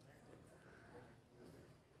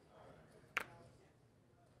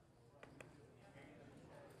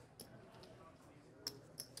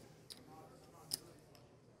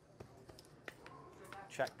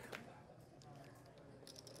 Check.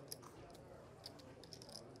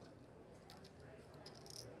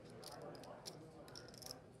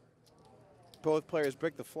 Both players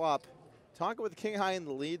break the flop. Tonkaaaap with the king high in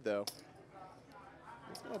the lead, though.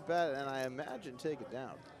 He's going to bet, and I imagine take it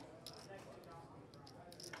down.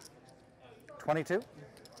 22.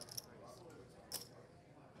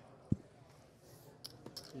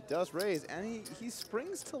 He does raise, and he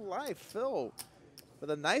springs to life. Phil,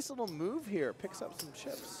 with a nice little move here, picks up some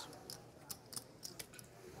chips.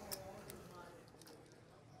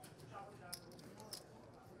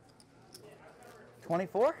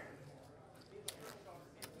 $24?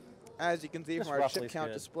 As you can see Just from our roughly chip count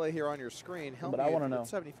good. display here on your screen, But I wanna know.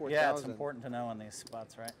 74,000. Yeah, it's important to know on these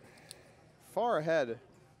spots, right? Far ahead.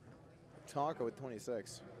 Tonkaaaap with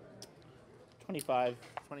 26. 25,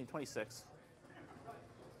 26.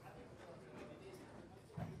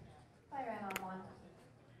 I ran on one.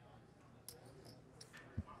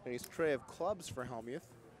 Ace tray of clubs for Hellmuth.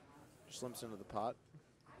 Just limps into the pot.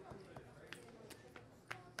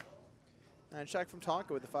 And check from Tonkaaaap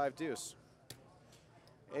with the 5 deuce.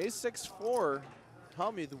 Ace 6-4.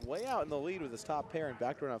 Hellmuth way out in the lead with his top pair and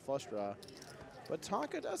backdoor on flush draw. But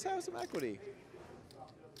Tonkaaaap does have some equity.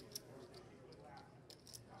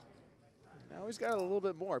 Now he's got a little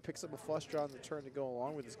bit more. Picks up a flush draw on the turn to go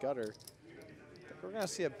along with his gutter. I think we're going to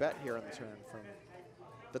see a bet here on the turn from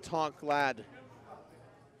the Tonk lad.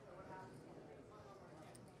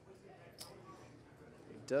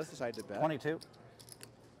 He does decide to bet. 22.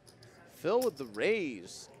 Phil with the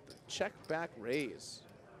raise. The check back raise.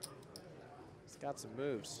 He's got some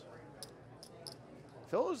moves.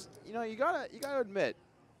 Phil's, you know, you gotta admit,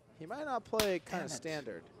 he might not play kind Damn of it.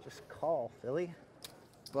 standard, Just call, Philly.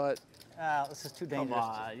 but This is too dangerous. Come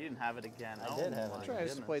on, you didn't have it again. I did have it. my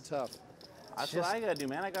tries to play goodness. tough. That's Just- what I gotta do,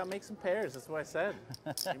 man. I gotta make some pairs. That's what I said.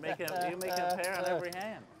 You're making a pair on every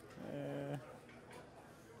hand.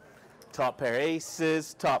 Top pair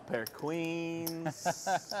aces, top pair queens,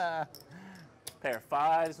 pair of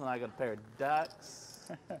fives. When I got a pair of ducks.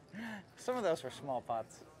 Some of those were small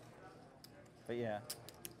pots. But yeah.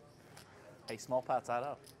 Hey, small pots add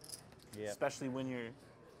up, Yeah. especially when you're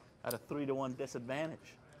at a 3-to-1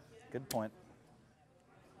 disadvantage. Good point.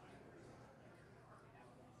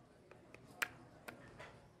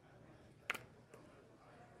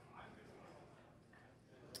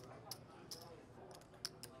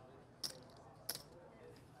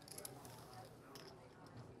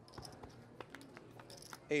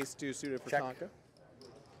 Ace 2 suited for Check. Tonka.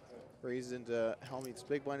 Raises into Hellmuth's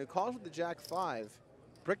big blind, who calls with the Jack 5.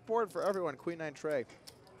 Brick board for everyone, Queen 9 tray.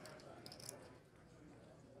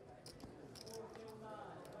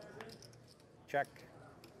 Check.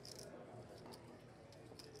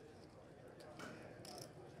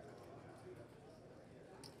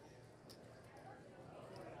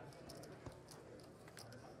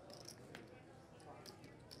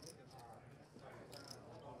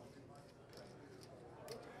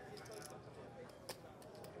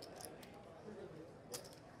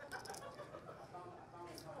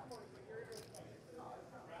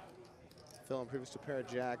 Phil improves to pair of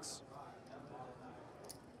jacks.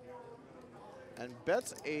 And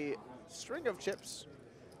bets a string of chips,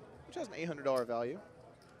 which has an $800 value.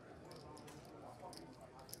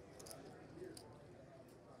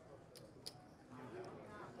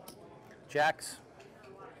 Jacks.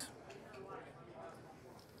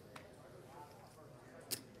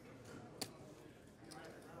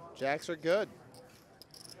 Jacks are good.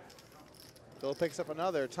 Phil picks up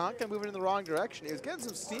another. Tonka moving in the wrong direction. He was getting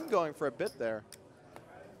some steam going for a bit there.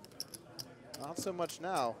 Not so much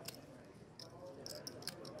now.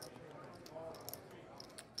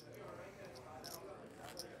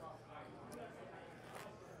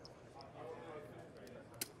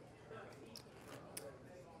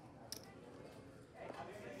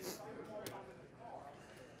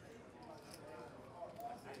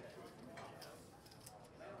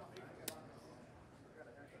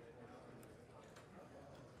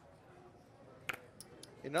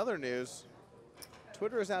 In other news,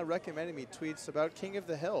 Twitter is now recommending me tweets about King of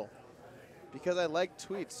the Hill because I like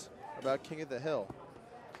tweets about King of the Hill.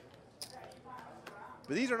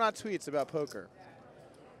 But these are not tweets about poker.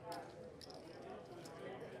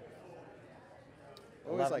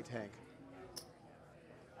 Always 11. liked Hank.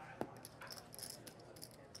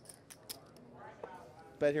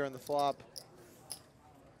 Bet here on the flop.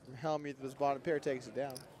 Hellmuth with his bottom pair takes it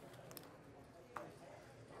down.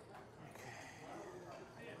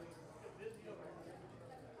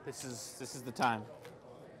 This is the time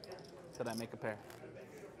that I make a pair.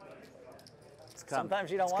 It's coming.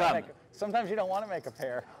 Sometimes you don't It's want to coming. make. Sometimes you don't want to make a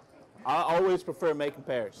pair. I always prefer making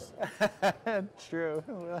pairs. True.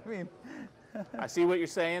 Well, I mean, I see what you're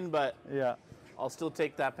saying, but yeah. I'll still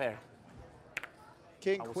take that pair.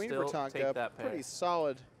 King, I will queen for still take Tonkaaap. that pair. Pretty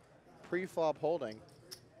solid pre-flop holding.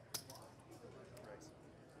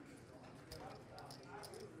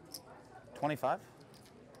 $25.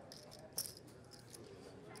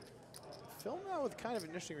 Phil now with kind of an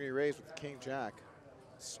interesting re-raise with King Jack.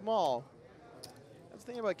 Small. That's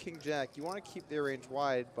the thing about King Jack. You want to keep their range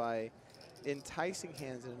wide by enticing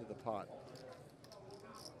hands into the pot.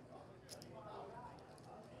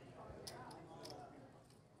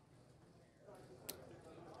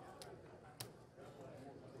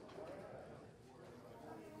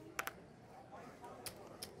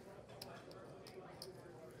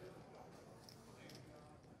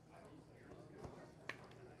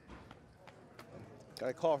 Got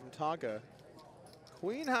a call from Tonka.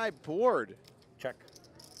 Queen high board. Check.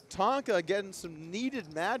 Tonka getting some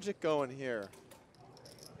needed magic going here.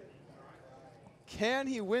 Can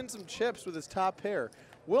he win some chips with his top pair?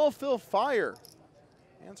 Will Phil fire?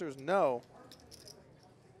 Answer is no.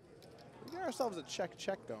 We got ourselves a check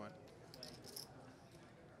going.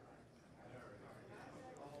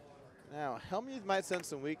 Now, Hellmuth might sense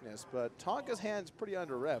some weakness, but Tonka's hand's pretty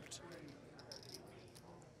under-repped.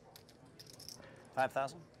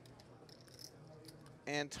 5,000.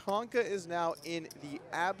 And Tonka is now in the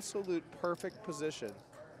absolute perfect position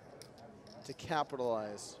to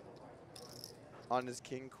capitalize on his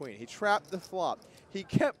king-queen. He trapped the flop. He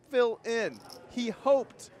kept Phil in. He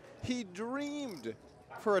hoped. He dreamed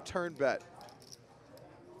for a turn bet.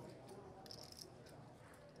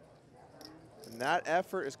 And that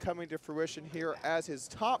effort is coming to fruition here as his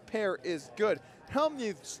top pair is good.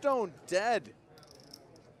 Hellmuth stone dead.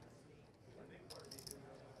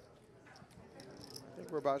 I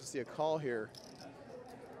think we're about to see a call here.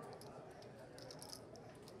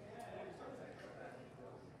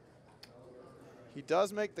 He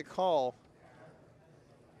does make the call.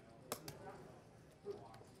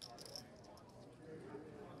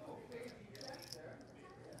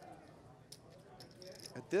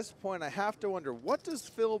 At this point, I have to wonder, what does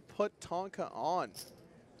Phil put Tonka on?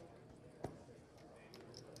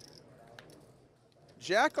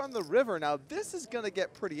 Jack on the river. Now, this is going to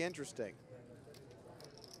get pretty interesting.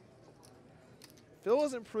 Phil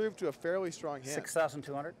has improved to a fairly strong hand.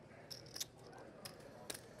 6,200.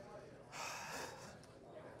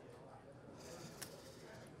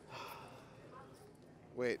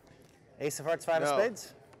 Wait. Ace of hearts, 5 No. of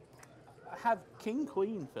spades. I have king,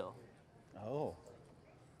 queen, Phil. Oh.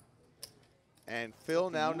 And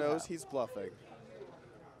Phil now you knows have? he's bluffing.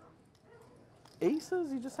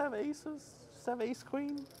 Aces? You just have aces? Just have ace,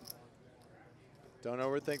 queen? Don't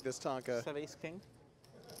overthink this, Tonka. Just have ace, king?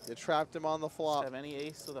 You trapped him on the Just flop. have any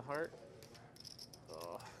ace of the heart?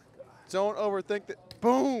 Oh, Don't overthink that.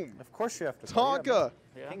 Boom! Of course you have to. Tonka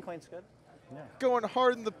yeah. King queen's good. Yeah. going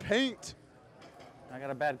hard in the paint. I got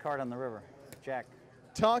a bad card on the river. Jack.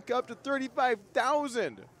 Tonka up to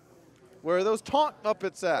 35,000. Where are those Tonk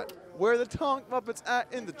Muppets at? Where are the Tonk Muppets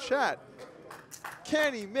at in the chat?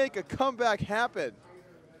 Can he make a comeback happen?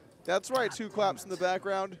 That's right, 2 claps in the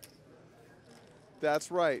background. That's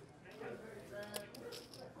right.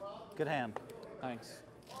 Good hand. Thanks.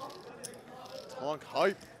 Tonk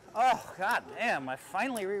hype. Oh, god damn. I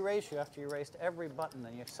finally re-raised you after you raised every button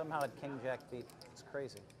and you somehow had king jack beat. It's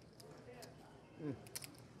crazy.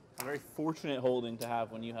 A very fortunate holding to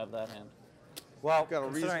have when you have that hand. Well, Got a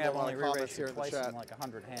considering I've reasonable only amount of comments re-raised here you in the twice chat. in like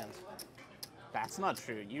 100 hands. That's not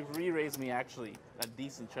true. You've re-raised me actually a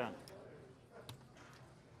decent chunk.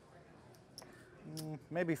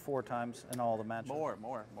 Maybe 4 times in all the matches.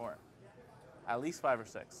 More. At least 5 or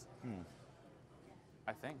 6.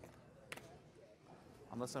 I think.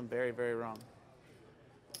 Unless I'm very, very wrong.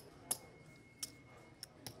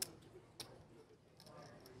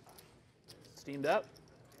 Steamed up.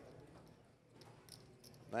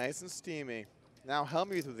 Nice and steamy. Now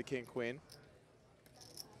Hellmuth with the king-queen.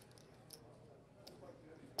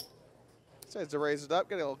 Decides to raise it up,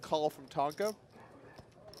 get a little call from Tonka.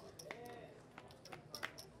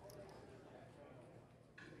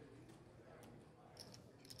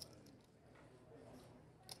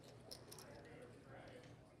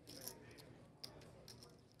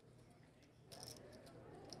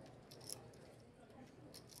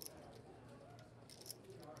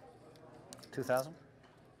 2000.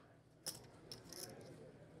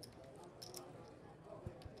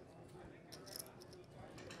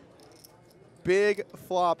 Big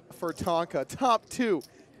flop for Tonka. Top 2,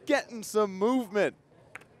 getting some movement.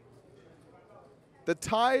 The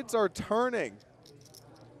tides are turning.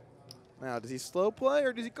 Now, does he slow play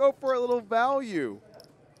or does he go for a little value?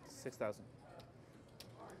 6,000.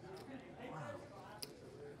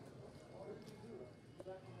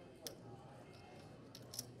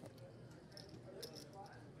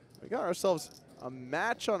 We got ourselves a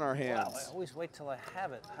match on our hands. Wow, I always wait till I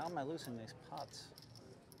have it. How am I losing these pots?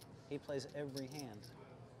 He plays every hand.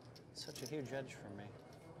 Such a huge edge for me.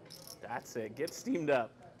 That's it. Get steamed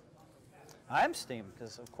up. I'm steamed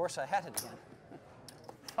because, of course, I had it again.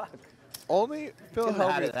 Fuck. Only Phil Couldn't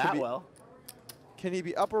have had Hellmuth it that well. can he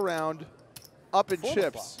be up around, up in Before the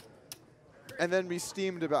chips, and then be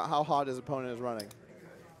steamed about how hot his opponent is running.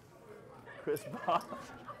 Chris Bob.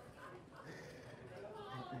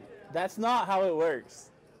 That's not how it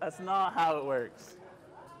works. That's not how it works.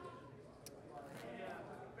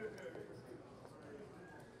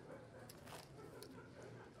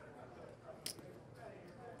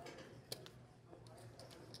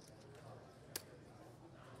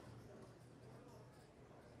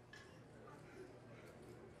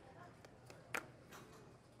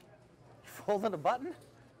 Folding a button?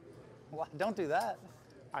 Why, don't do that.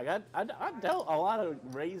 I dealt a lot of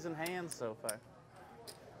raising hands so far.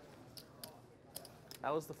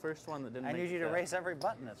 That was the first one that didn't I make need you the to cut. raise every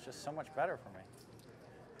button. It's just so much better for me.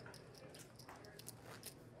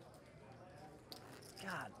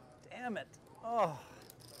 God damn it. Oh.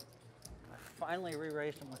 I finally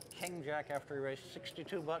re-raised him with King Jack after he raised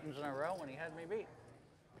 62 buttons in a row when he had me beat.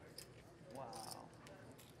 Wow.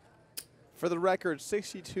 For the record,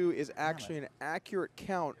 62 is actually an accurate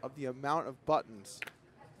count of the amount of buttons.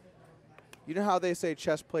 You know how they say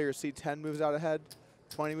chess players see 10 moves out ahead,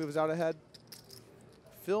 20 moves out ahead?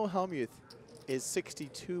 Phil Hellmuth is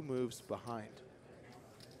 62 moves behind.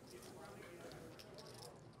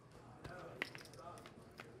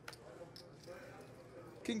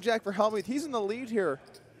 King Jack for Hellmuth. He's in the lead here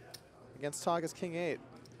against Tonka's King 8.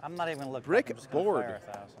 I'm not even looking. Brick I'm just gonna board. fire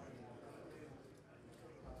 1,000.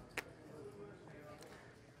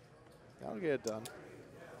 That'll get it done.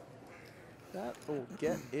 That will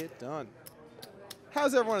get it done.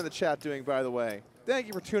 How's everyone in the chat doing, by the way? Thank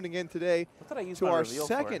you for tuning in today What did I use to my our reveal for?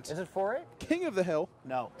 second Is it 4-8? King of the Hill.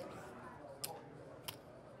 No.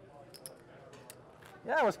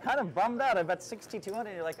 Yeah, I was kind of bummed out. I bet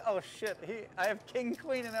 6,200. You're like, oh shit, I have King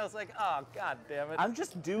Queen, and I was like, oh god damn it. I'm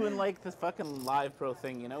just doing like the fucking live pro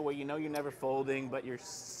thing, you know, where you know you're never folding, but you're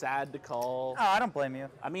sad to call. Oh, I don't blame you.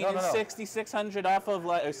 I mean, no, you're no, no. 6,600 off of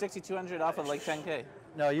like, or 6,200 off of like 10K.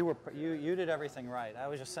 No, you did everything right. I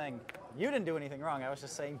was just saying, you didn't do anything wrong. I was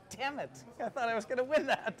just saying, damn it, I thought I was gonna win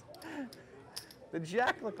that. The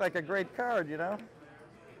Jack looked like a great card, you know.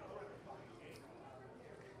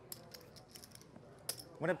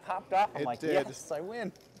 When it popped off, I'm It like, did. yes, I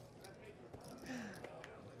win.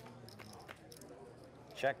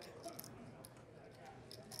 Check.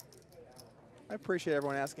 I appreciate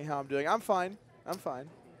everyone asking how I'm doing. I'm fine. I'm fine.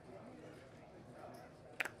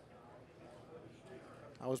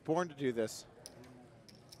 I was born to do this.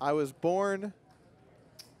 I was born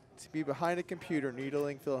to be behind a computer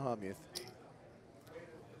needling Phil Hellmuth.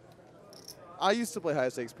 I used to play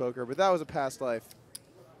high-stakes poker, but that was a past life.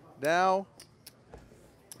 Now,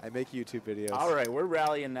 I make YouTube videos. All right, we're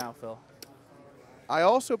rallying now, Phil. I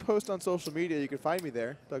also post on social media. You can find me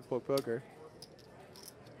there, Doug Polk Poker.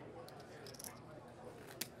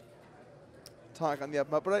 Talk on the up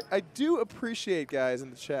and up. But I do appreciate, guys, in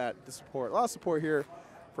the chat, the support. A lot of support here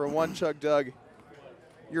for One Chug Doug,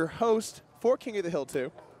 your host for King of the Hill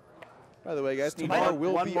 2. By the way, guys, Steam tomorrow one,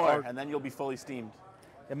 will one be more, our and then you'll be fully steamed.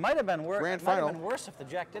 It might have been worse. Grand It might have final. been worse if the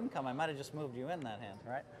Jack didn't come. I might have just moved you in that hand,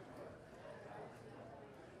 right?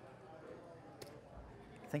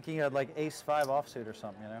 Thinking you had like Ace-5 offsuit or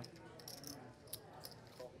something, you know?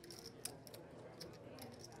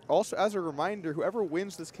 Also, as a reminder, whoever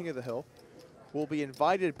wins this King of the Hill will be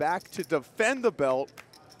invited back to defend the belt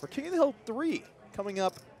for King of the Hill 3 coming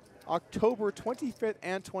up October 25th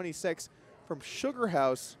and 26th from Sugar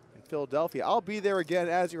House in Philadelphia. I'll be there again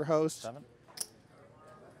as your host. 7.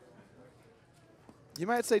 You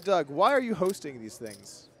might say, Doug, why are you hosting these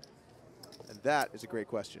things? And that is a great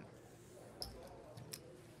question.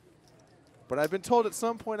 But I've been told at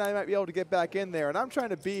some point I might be able to get back in there, and I'm trying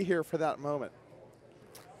to be here for that moment.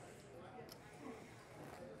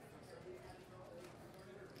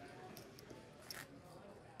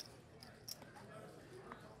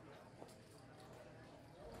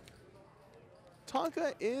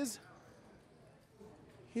 Tonka is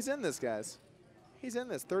He's in this, guys. He's in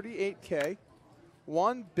this. 38K.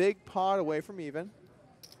 One big pot away from even.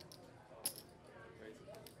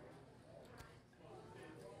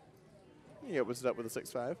 He opens it up with a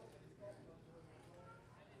 6-5.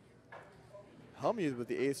 Hellmuth with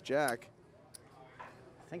the ace-jack.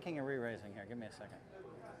 Thinking of re-raising here. Give me a second.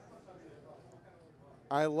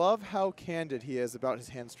 I love how candid he is about his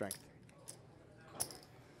hand strength.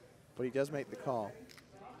 But he does make the call.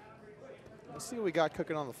 Let's see what we got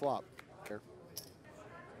cooking on the flop here.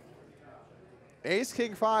 Ace,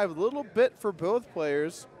 king, 5, a little bit for both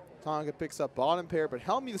players. Tonka picks up bottom pair, but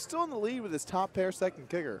Hellmuth is still in the lead with his top pair second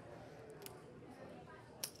kicker.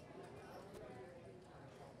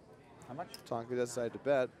 How much? Tonka does decide to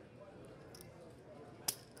bet.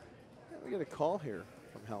 Yeah, we get a call here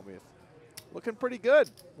from Hellmuth. Looking pretty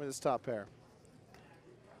good with his top pair.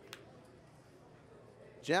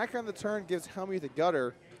 Jack on the turn gives Hellmuth a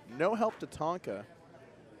gutter. No help to Tonka.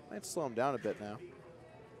 Might slow him down a bit now.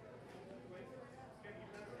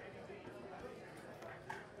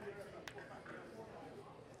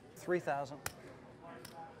 $3,000.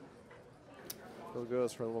 Phil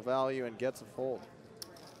goes for a little value and gets a fold.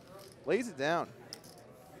 Lays it down.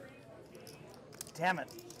 Damn it.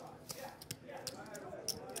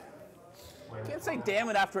 You can't say damn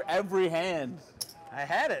it after every hand. I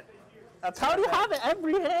had it. That's How do you have it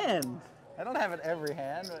every hand? I don't have it every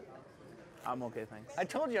hand, but I'm okay, thanks. I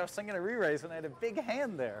told you I was thinking of re-raise and I had a big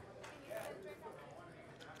hand there.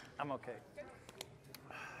 I'm okay.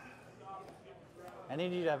 I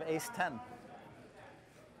need you to have ace 10. It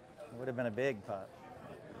would have been a big pot.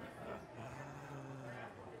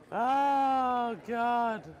 Oh,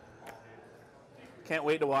 God. Can't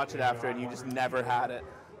wait to watch it after, and you just never had it.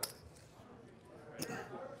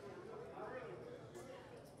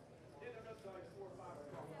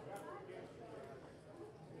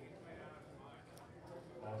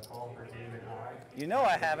 Last call for David I. You know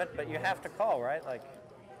I have it, but you have to call, right? Like,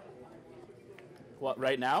 What,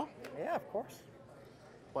 right now? yeah, of course.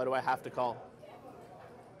 Why do I have to call?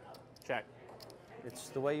 Check. It's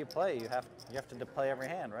the way you play. You have to play every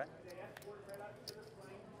hand, right?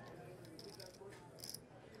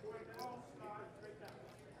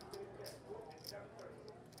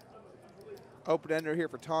 Open ender here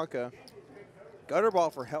for Tonka. Gutter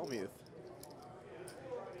ball for Hellmuth.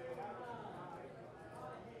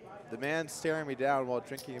 The man staring me down while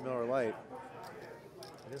drinking a Miller Lite.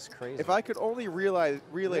 It is crazy. If I could only relay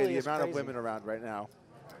Really the is amount of crazy. women around right now.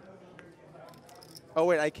 Oh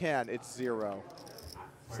wait, I can. It's 0.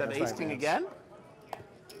 Is that That's ace right, king man. again?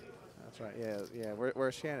 That's right. Yeah.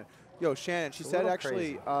 Where's Shannon? Yo, Shannon. She It's a said little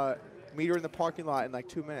actually meet her in the parking lot in like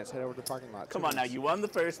 2 minutes. Head over to the parking lot. Come 2 on now, minutes. you won the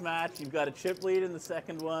first match, you've got a chip lead in the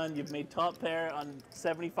second one, you've made top pair on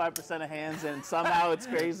 75% of hands, and somehow it's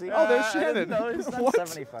crazy. Oh, there's Shannon. No, it's not What?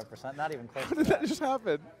 75%. Not even close How to did that. that just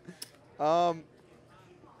happen?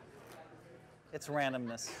 It's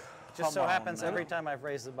randomness. It just Come so on, happens man. every time I've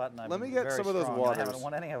raised the button, I've Let me been get very some of those strong, and I waters. haven't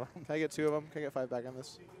won any of them. Can I get 2 of them? Can I get 5 back on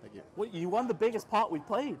this? Thank you. Wait, you won the biggest pot we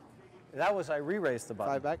played. That was I re-raised the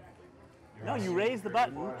button. 5 back. No, you raised the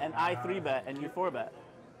button, and I 3-bet, and you 4-bet.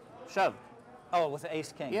 Shove. Oh, with the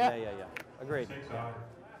ace king. Yeah. Yeah. Agreed. 6 off.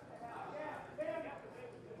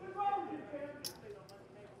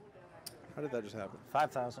 How did that just happen?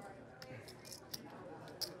 5,000.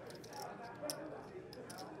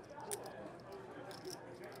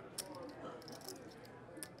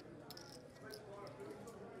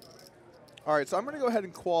 All right, so I'm going to go ahead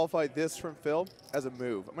and qualify this from Phil as a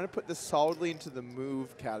move. I'm going to put this solidly into the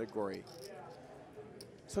move category.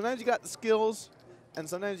 Sometimes you got the skills, and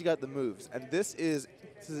sometimes you got the moves, and this is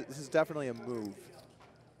definitely a move.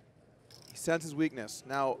 He senses weakness.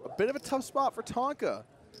 Now, a bit of a tough spot for Tonka.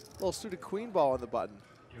 Little suited queen ball on the button.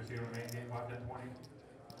 You'll see remain game left at 20.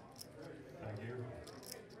 Thank you.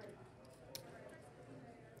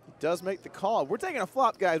 He does make the call. We're taking a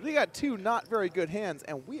flop, guys. We got 2 not very good hands,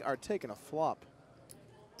 and we are taking a flop.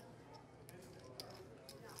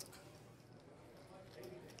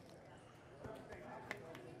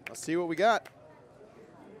 Let's see what we got.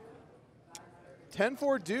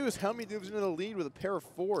 10-4 deuce. Hellmuth moves into the lead with a pair of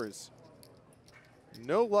 4s.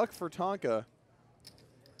 No luck for Tonka.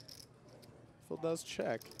 Phil does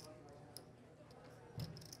check.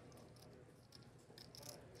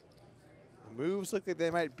 Moves look like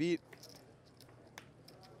they might beat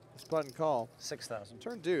this button call. 6,000.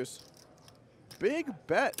 Turn deuce. Big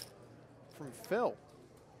bet from Phil.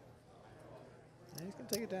 And he's going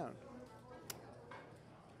to take it down.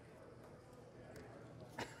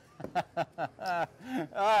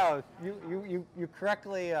 Oh, you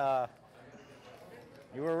correctly.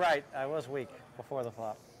 You were right. I was weak before the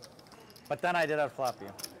flop. But then I did outflop you.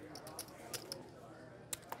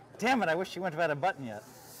 Damn it, I wish you wouldn't have had a button yet.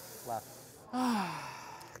 Flop.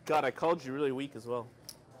 God, I called you really weak as well.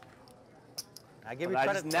 I give But you I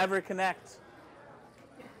credit. just never connect.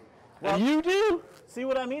 Well- And you do. See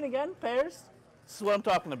what I mean again, pairs? This is what I'm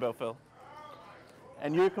talking about, Phil.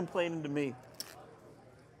 And you're complaining to me.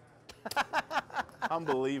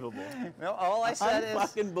 Unbelievable. No, all I said is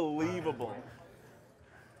Fucking believable.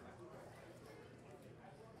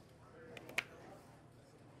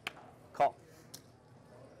 call.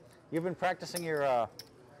 You've been practicing your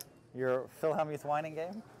Phil Hellmuth whining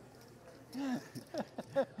game?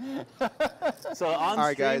 So on All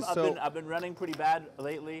right, stream, guys, so- I've been running pretty bad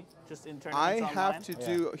lately, just in tournaments I online. have to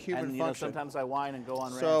do human and function. sometimes I whine and go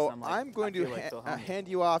on rants. So and I'm, like, I'm going I to feel like Phil Hellmuth. hand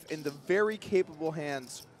you off in the very capable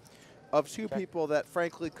hands of two people that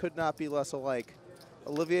frankly could not be less alike,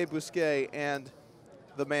 Olivier Bousquet and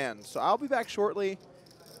the man. So I'll be back shortly.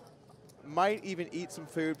 Might even eat some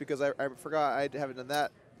food because I forgot I haven't done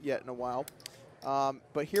that yet in a while.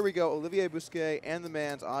 But here we go, Olivier Bousquet and the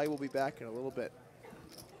man's. I will be back in a little bit.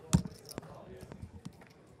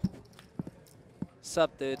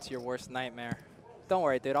 Sup, dude? It's your worst nightmare. Don't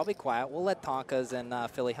worry, dude. I'll be quiet. We'll let Tonka's and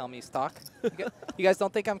Philly Hellmuth talk. You guys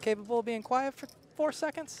don't think I'm capable of being quiet for 4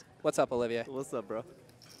 seconds? What's up, Olivier? What's up, bro?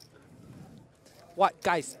 What?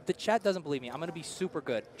 Guys, the chat doesn't believe me. I'm going to be super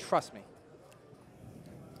good. Trust me.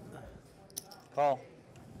 Call.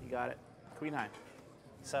 You got it. Queen high.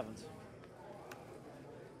 Sevens.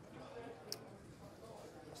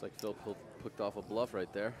 Looks like Phil picked off a bluff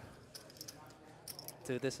right there.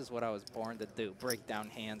 Dude, this is what I was born to do. Break down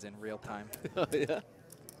hands in real time. Oh, yeah?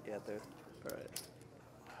 Yeah, dude. All right.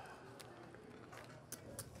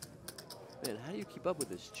 Man, how do you keep up with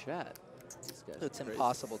this chat? These guys are It's crazy.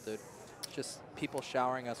 impossible, dude. Just people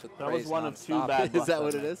showering us with That praise was one of two nonstop. bad Is bluffs that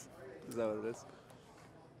what that it night. is? Is that what it is?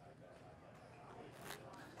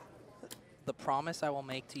 The promise I will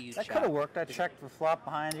make to you, That chat. could have worked. I checked the flop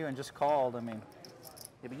behind you and just called. I mean,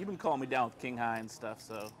 Yeah, but you've been calling me down with king high and stuff,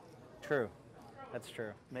 so true. That's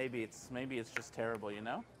true. maybe it's just terrible, you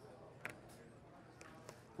know?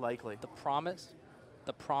 Likely. The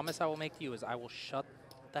promise I will make to you is I will shut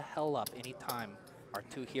the hell up anytime our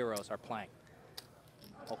two heroes are playing.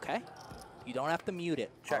 Okay? You don't have to mute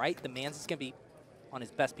it, Check. all right? The man's is going to be on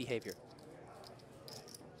his best behavior.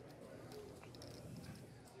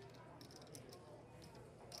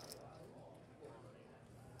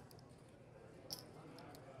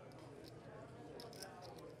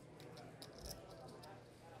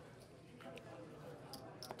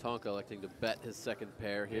 Tonka electing to bet his second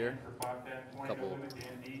pair here. For 5, 10, 20, Couple no limit,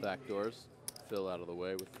 Dan D. back doors. Phil out of the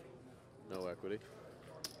way with no equity.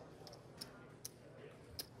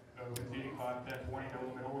 No conceding, 5, 10, 20, no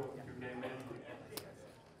limit order, 2K mid.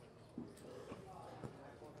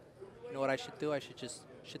 You know what I should do? I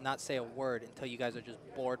should not say a word until you guys are just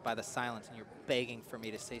bored by the silence and you're begging for me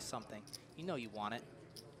to say something. You know you want it.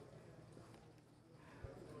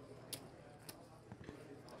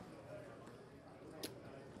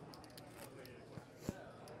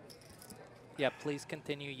 Yeah, please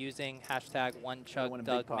continue using hashtag win a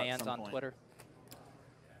big pot at OneChugDougMans some on point. Twitter.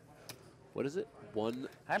 What is it? One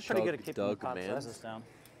I'm pretty good chug at keeping the Doug pot Mans? sizes down.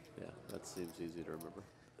 Yeah, that seems easy to remember.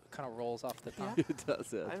 Kind of rolls off the tongue. It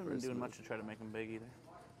does, yeah. I it's haven't been very doing smooth. much to try to make them big either.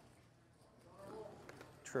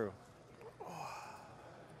 True.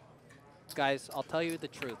 Guys, I'll tell you the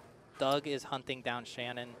truth. Doug is hunting down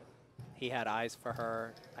Shannon. He had eyes for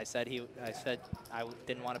her. I said I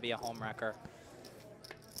didn't want to be a home wrecker.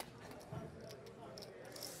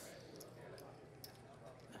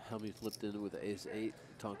 Hellmuth flipped in with ace-8,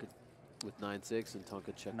 Tonka with 9-6, and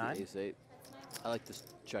Tonka checked Nine? with ace-8. I like this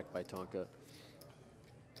check by Tonka.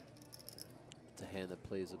 It's a hand that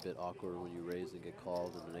plays a bit awkward when you raise and get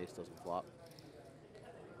called and an ace doesn't flop.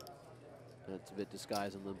 And it's a bit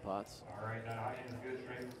disguised in limp pots. All right, that high end is good,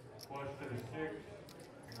 straight flush to the 6.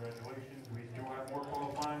 Congratulations, we still have more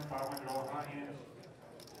qualifying, $500 high hands.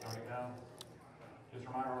 Starting now. Just a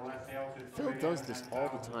reminder, our last sale is Phil does this all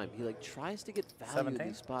the time. He like tries to get value 17? in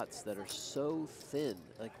these spots that are so thin.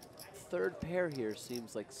 Like third pair here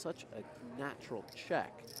seems like such a natural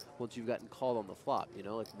check once you've gotten called on the flop. You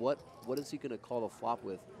know, like what is he going to call the flop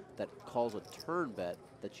with that calls a turn bet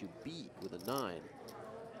that you beat with a 9?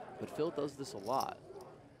 But Phil does this a lot.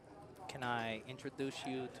 Can I introduce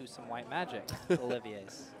you to some white magic,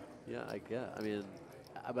 Olivier's? Yeah, I guess. I mean,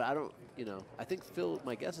 but I don't. You know, I think Phil.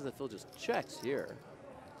 My guess is that Phil just checks here.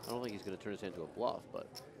 I don't think he's going to turn his hand into a bluff, but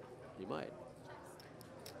he might.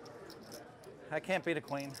 I can't beat a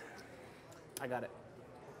queen. I got it.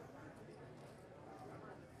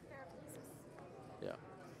 Yeah.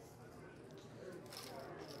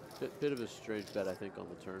 Bit of a strange bet, I think, on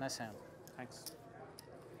the turn. Nice hand. Thanks.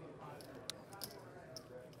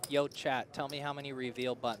 Yo, chat, tell me how many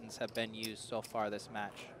reveal buttons have been used so far this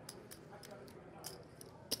match.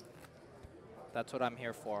 That's what I'm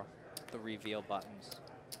here for, the reveal buttons.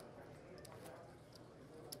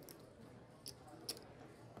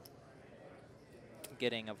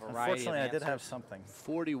 Getting a variety of Unfortunately, I answers. did have something.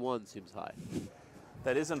 41 seems high.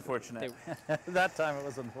 That is unfortunate. That time it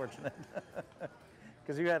was unfortunate.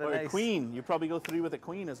 Because you had Or an a ace. queen. You probably go 3 with a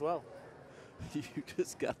queen as well. You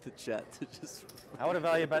just got the chat to just. I would have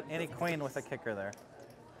valued about any queen with a kicker there.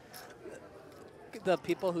 The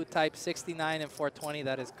people who type 69 and 420,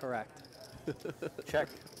 that is correct. Check.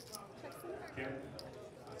 Kim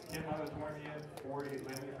on the 20th, 48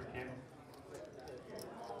 limit for Kim.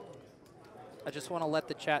 I just want to let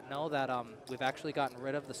the chat know that we've actually gotten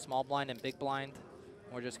rid of the small blind and big blind.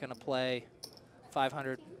 We're just going to play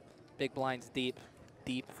 500 big blinds deep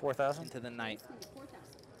 4,000 into the night.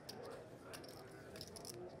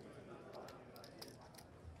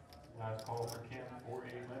 Last call for Kim,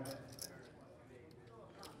 48 limit.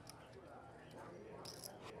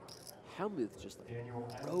 Hellmuth just like Daniel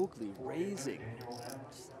M. roguely 48 limit, raising. Daniel M.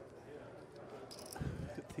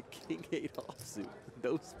 The king 8 offsuit.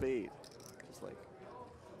 No spade. Just like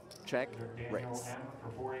check, Daniel raise. M. for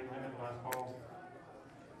 48 limit, last call.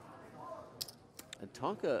 And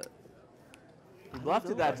Tonka You bluffed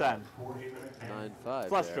it that time. 48 limit, 9-5.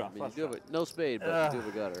 Flush there. draw, I mean, flush you do have draw. a, no spade, but you do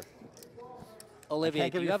have a gutter. Olivia,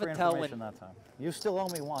 Can't do give you have free a tell information when that time. You still owe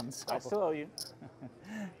me one. So I still owe you.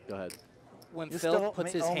 Go ahead. when You Phil still puts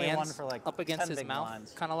owe his me one hands for like up against 10 his big mouth,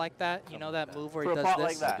 blinds. kind of like that? You know that move where For he a does pot this?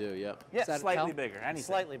 like that. I do, yep. Yeah, Is that a slightly tell? bigger. Anything.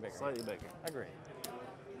 Slightly bigger. Slightly bigger. Agree.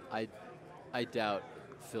 I doubt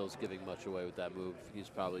Phil's giving much away with that move. He's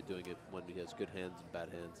probably doing it when he has good hands and bad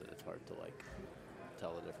hands, and it's hard to like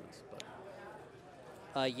tell the difference.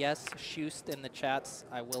 But Yes, Schust in the chats.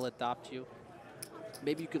 I will adopt you.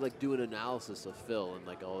 maybe you could like do an analysis of Phil and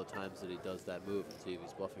like all the times that he does that move and see if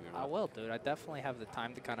he's bluffing or not. I will, dude. I definitely have the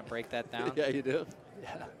time to kind of break that down. Yeah, you do.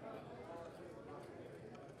 Yeah.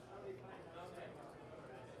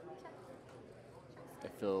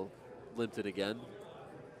 Okay, Phil limped again.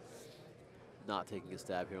 Not taking a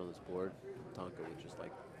stab here on this board. Tonka with just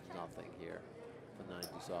like nothing here. The 9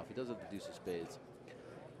 deuce off. He does have the deuce of spades.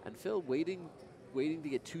 And Phil waiting to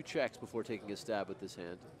get 2 checks before taking a stab with this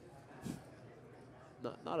hand.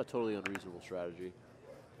 Not a totally unreasonable strategy.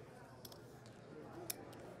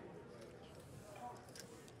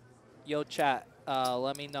 Yo, chat.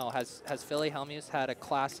 Let me know. Has Philly Hellmuth had a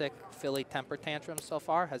classic Philly temper tantrum so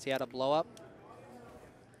far? Has he had a blow up?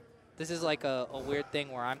 This is like a weird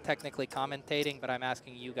thing where I'm technically commentating, but I'm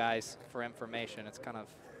asking you guys for information. It's kind of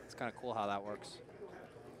cool how that works.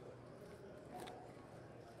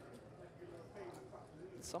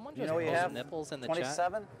 Did someone You just know what you post have? nipples in the chat?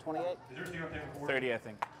 27, 28? Is there a zero table 40? 30, I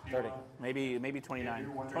think. 30. Maybe 29.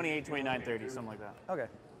 28, 29, 30, something like that. Okay.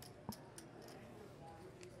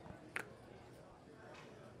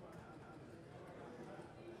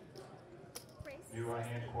 Do I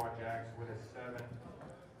hand quad jacks with a 7?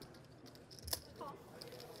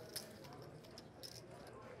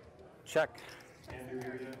 Check. Can do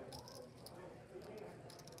here yet?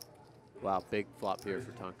 Wow, big flop here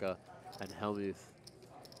for Tonka. And Hellmuth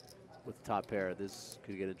with the top pair. This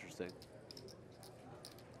could get interesting.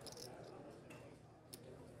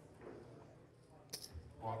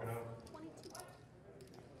 Walk it up.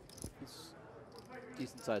 It's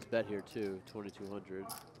decent sized bet here too, 2,200.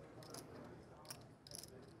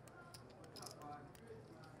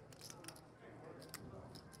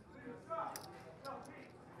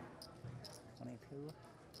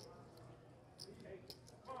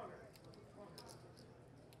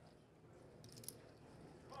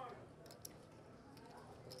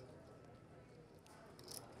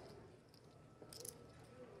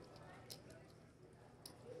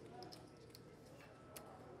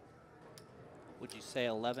 Would you say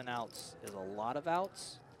 11 outs is a lot of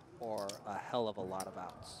outs or a hell of a lot of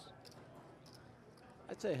outs?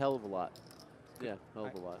 I'd say a hell of a lot. Yeah, hell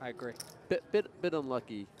of a lot. I agree. Bit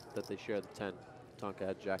unlucky that they share the 10. Tonka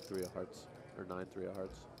had Jack 3 of hearts, or 9 3 of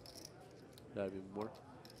hearts. That'd be more.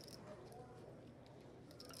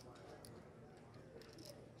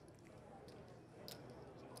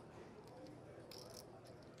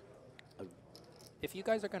 If you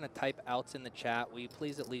guys are going to type outs in the chat, will you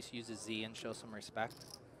please at least use a Z and show some respect?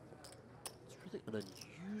 It's really an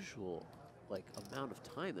unusual like amount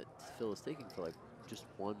of time that Phil is taking for like just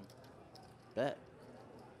one bet.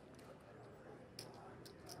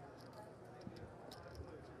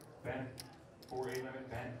 Ben. 48 limit,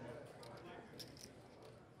 Ben.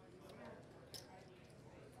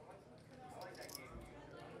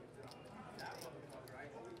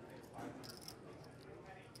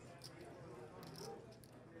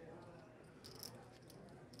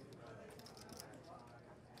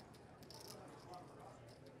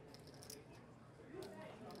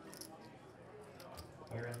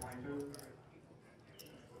 Red 22.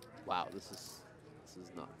 Wow, this is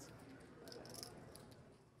nuts.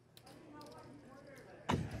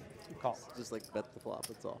 Call. Just like bet the flop.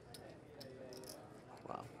 That's all.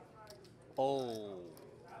 Wow. Oh.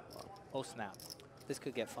 Oh, snap. This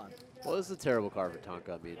could get fun. Well, this is a terrible card for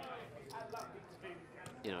Tonka. I mean,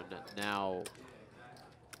 you know, now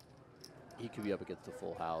he could be up against a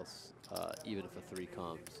full house. Even if a 3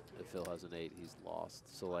 comes, if Phil has an 8, he's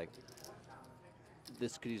lost. So, like,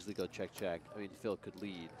 this could easily go check. I mean, Phil could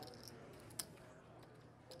lead.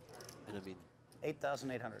 And, I mean...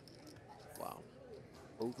 8,800. Wow.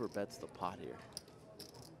 Over bets the pot here.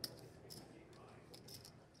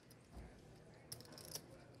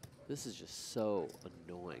 This is just so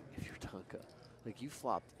annoying if you're Tonka. Like, you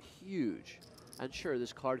flopped huge. And sure,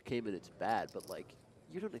 this card came in, it's bad, but, like,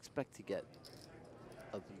 you don't expect to get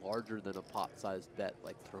a larger than a pot-sized bet,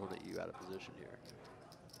 like, thrown at you out of position here.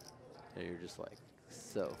 And you're just, like,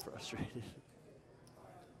 so frustrated.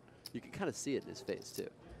 You can kind of see it in his face, too.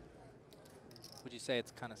 Would you say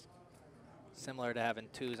it's kind of similar to having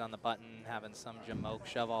 2s on the button, having some jamoke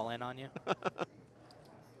shove all in on you?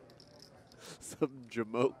 Some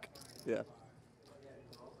jamoke, yeah.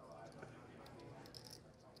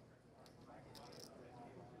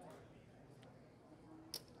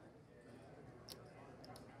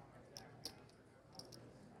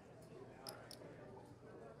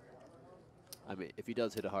 I mean, if he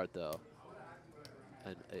does hit a heart, though,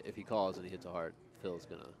 and if he calls and he hits a heart, Phil's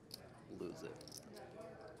going to lose it.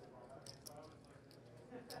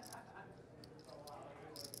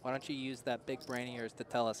 Why don't you use that big brain of yours to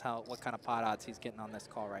tell us what kind of pot odds he's getting on this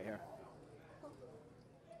call right here?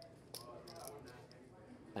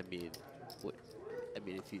 I mean,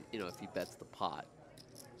 if he bets the pot,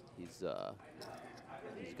 he's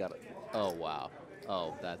got a. Oh wow!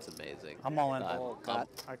 Oh, that's amazing. I'm all in. Oh God!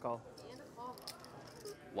 I call.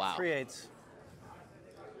 Wow. 3 8s.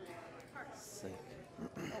 Sick.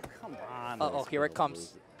 Oh, come on. Uh-oh, here it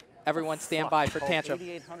comes. Everyone stand by for tantrum.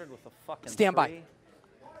 8,800 with a fucking Stand by. 3.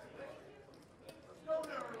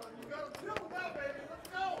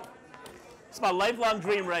 It's my lifelong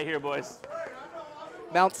dream right here, boys.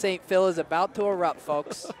 Mount St. Phil is about to erupt,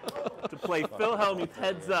 folks. To play Phil Hellmuth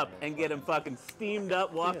heads up and get him fucking steamed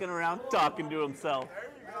up, walking around, talking to himself.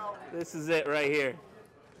 This is it right here.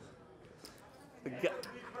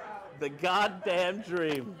 The goddamn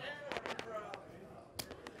dream.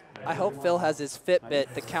 I hope Phil has his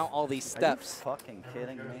Fitbit to count all these steps. Are you fucking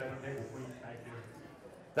kidding me?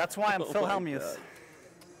 That's why I'm Phil Hellmuth.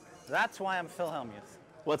 That's why I'm Phil Hellmuth.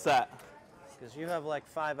 What's that? Because you have like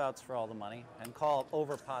 5 outs for all the money and call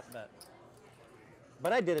over pot bet.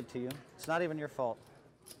 But I did it to you. It's not even your fault.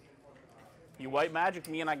 You white magic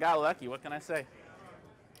me and I got lucky. What can I say?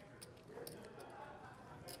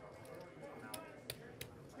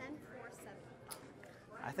 10, 4, 7.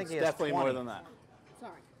 I think It's he has definitely 20. more than that.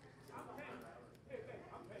 Sorry.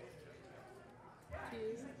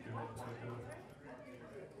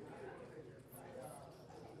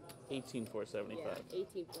 2, 18,475. yeah,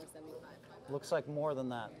 18, 4, 75. Looks like more than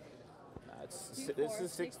that. This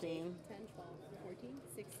is 16, 10, 12, 14,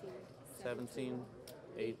 16, 17,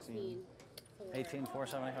 18. 18, 4,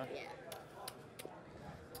 75. Yeah.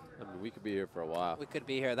 I mean, we could be here for a while. We could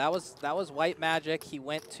be here. That was white magic. He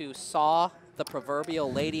went to saw the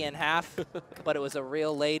proverbial lady in half, but it was a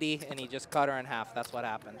real lady, and he just cut her in half. That's what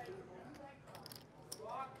happened.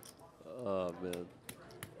 Oh man.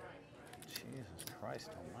 Jesus Christ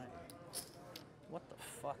almighty. What the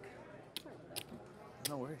fuck?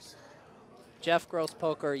 No worries. Jeff Gross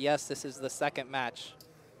Poker, yes, this is the second match.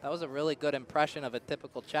 That was a really good impression of a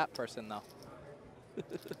typical chat person, though.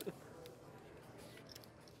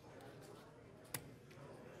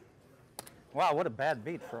 Wow, what a bad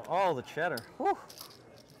beat for all the cheddar. Whew.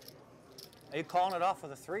 Are you calling it off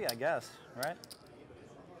with a 3, I guess, right?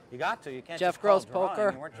 You got to. You can't Jeff just call Gross drawing.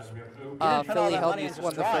 Poker. You weren't just, you didn't put all Philly that money Hellmuth into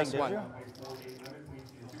won the drawing, first did one. you?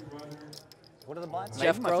 What are the blinds?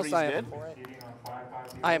 Jeff my Gross, threes I did.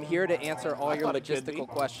 am here to answer all your thought it could be. logistical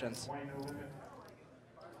questions.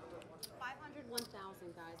 500,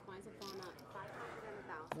 1,000, guys. Mine's a phone up. 500 and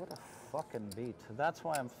 1,000. What a fucking beat. That's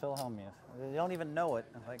why I'm Phil Hellmuth. You don't even know it.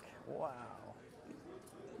 I'm like, wow.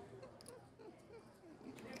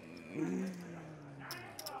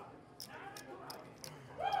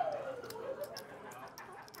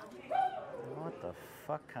 What the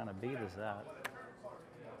fuck kind of beat is that?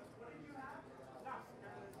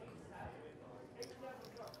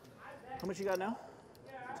 How much you got now?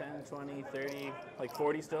 10, 20, 30, like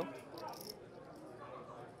 40 still?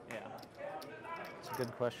 Yeah. It's a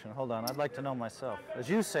good question. Hold on. I'd like to know myself. As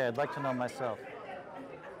you say, I'd like to know myself.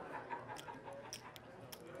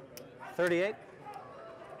 38.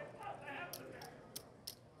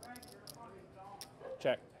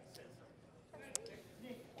 Check.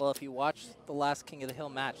 Well, if you watch the last King of the Hill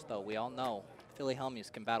match, though, we all know Philly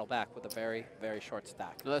Hellmuth can battle back with a very, very short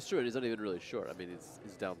stack. No, that's true. And he's not even really short. I mean,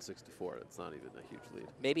 he's down 64. It's not even a huge lead.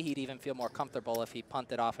 Maybe he'd even feel more comfortable if he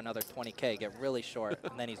punted off another 20K, get really short,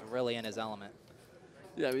 and then he's really in his element.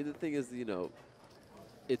 Yeah, I mean, the thing is, you know,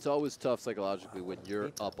 it's always tough psychologically when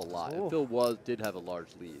you're up a lot. And Phil did have a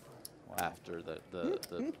large lead after the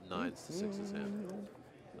 9s to 6s hand.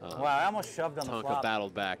 Wow, I almost shoved on the Tonka flop.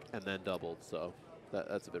 battled back and then doubled, so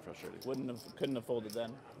that's a bit frustrating. Couldn't have folded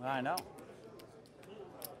then. I know.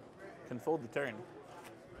 Can fold the turn.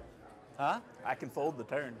 Huh? I can fold the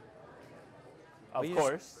turn. Of Well,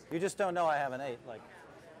 course. You just don't know I have an 8. Like,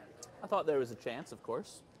 I thought there was a chance, of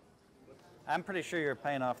course. I'm pretty sure you're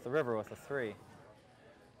paying off the river with a 3.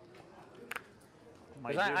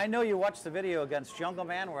 Might 'Cause do. I know you watched the video against Jungle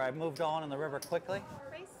Man where I moved on in the river quickly.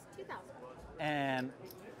 Race 2000. And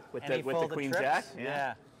With and the he with the folded queen trips. jack.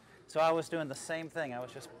 Yeah. So I was doing the same thing.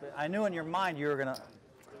 I knew in your mind you were gonna,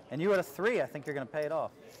 and you had a 3. I think you're gonna pay it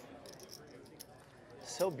off.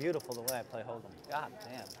 So beautiful the way I play Hold'em. God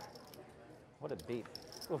damn. What a beat.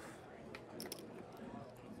 Oof.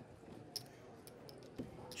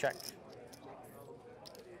 Check.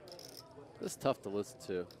 It's tough to listen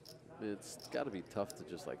to. I mean, it's got to be tough to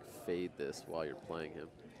just like fade this while you're playing him.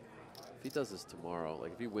 If he does this tomorrow,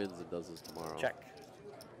 like if he wins and does this tomorrow, Check.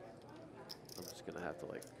 I'm just gonna have to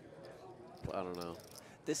like, I don't know.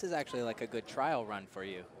 This is actually like a good trial run for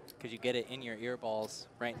you because you get it in your earballs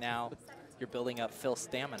right now. You're building up Phil's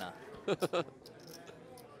stamina.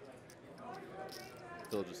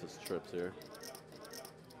 Phil just has trips here.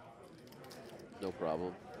 No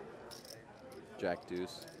problem. Jack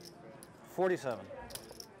deuce. 47.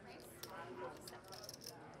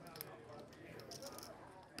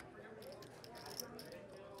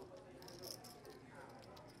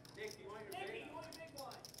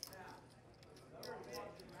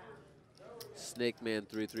 Snake Man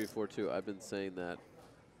 3342. I've been saying that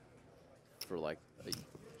for like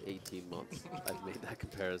 18 months. I've made that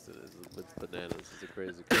comparison. It's bananas. It's a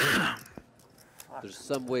crazy comparison. There's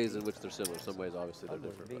some ways in which they're similar. Some ways, obviously, they're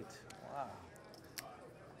different. Beat. Wow.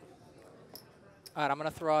 All right, I'm going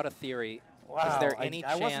to throw out a theory. Wow. Is there any I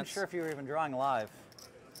chance? wasn't sure if you were even drawing live.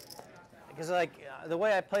 Because like the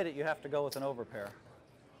way I played it, you have to go with an overpair.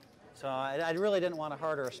 So I really didn't want a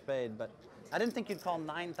heart or a spade, but I didn't think you'd call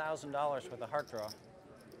 $9,000 with a heart draw.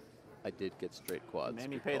 I did get straight quads. Made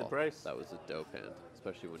me good pay the call. price. That was a dope hand,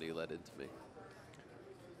 especially when he led into me.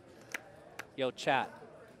 Yo, chat.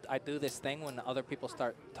 I do this thing when other people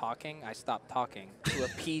start talking. I stop talking to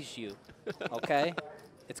appease you. Okay?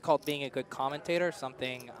 It's called being a good commentator,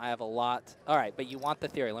 something I have a lot. All right, but you want the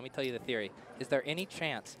theory. Let me tell you the theory. Is there any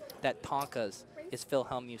chance that Tonka's is Phil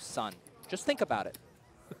Hellmuth's son? Just think about it.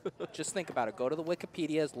 Just think about it. Go to the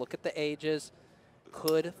Wikipedias, look at the ages.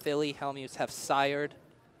 Could Philly Hellmuth have sired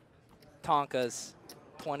Tonka's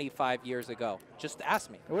 25 years ago? Just ask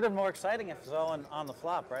me. It would have been more exciting if it was all on the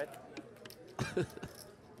flop, right?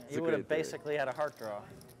 You would have basically had a heart draw.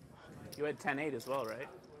 You had 10-8 as well, right?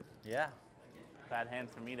 Yeah. Bad hand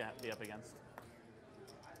for me to be up against.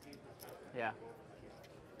 Yeah.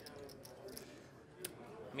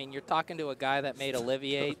 I mean, you're talking to a guy that made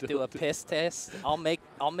Olivier do a piss test. I'll make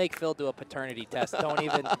Phil do a paternity test. Don't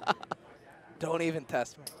even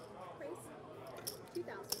test me. Race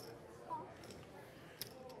 2000.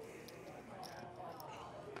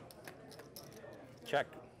 Check.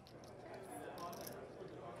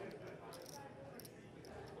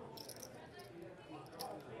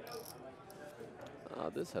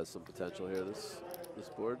 This has some potential here. This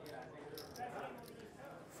board.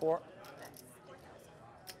 4.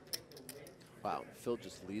 Wow, Phil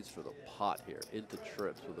just leads for the pot here into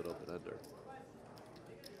trips with an open ender.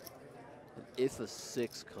 And if a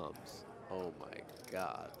 6 comes, oh my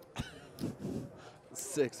God.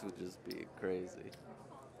 6 would just be crazy.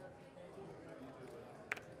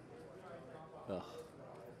 Ugh.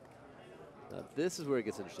 Now this is where it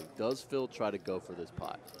gets interesting. Does Phil try to go for this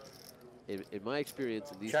pot? In my experience,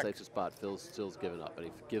 in these types of spots, Phil's still's given up, and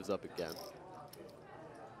he gives up again.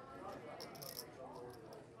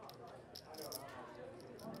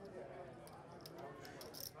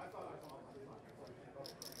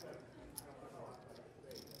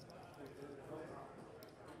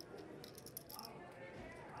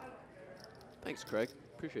 Thanks, Craig.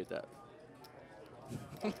 Appreciate that.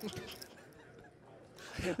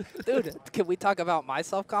 Dude, can we talk about my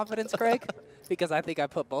self-confidence, Craig? Because I think I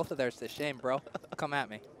put both of theirs to shame, bro. Come at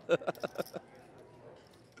me.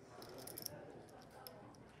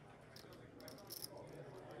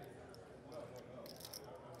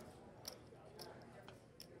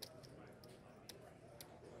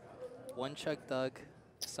 One Chug Doug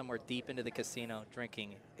somewhere deep into the casino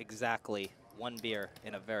drinking exactly 1 beer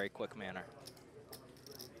in a very quick manner.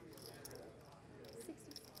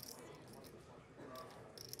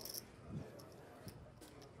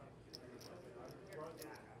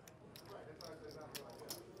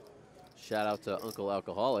 Shout out to Uncle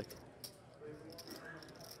Alcoholic.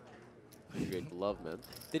 Appreciate the love, man.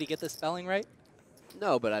 Did he get the spelling right?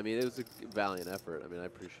 No, but I mean, it was a valiant effort. I mean, I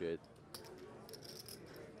appreciate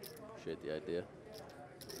the idea.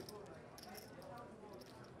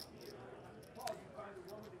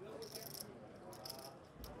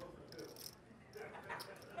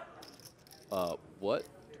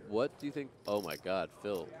 What do you think? Oh my God,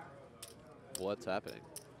 Phil, what's happening?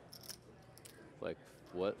 Like,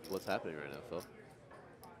 what's happening right now, Phil?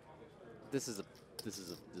 This is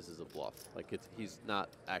a bluff. Like, he's not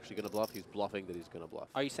actually gonna bluff. He's bluffing that he's gonna bluff.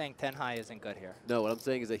 Are you saying 10 high isn't good here? No, what I'm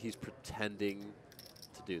saying is that he's pretending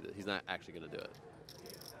to do this. He's not actually gonna do it.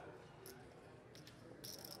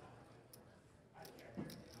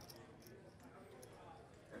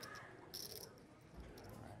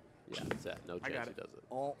 Yeah, it's that. No chance he does it.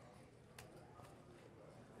 Oh.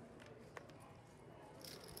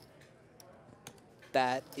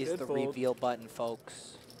 That is Good the fold. reveal button,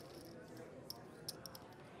 folks.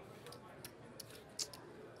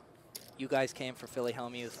 You guys came for Philly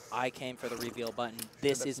Hellmuth. I came for the reveal button.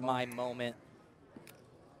 This is my moment.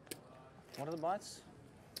 What are the blinds?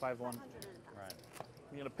 5-1. Right.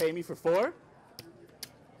 You gonna pay me for 4?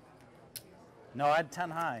 No, I had 10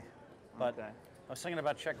 high, but Okay. I was thinking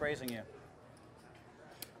about check raising you.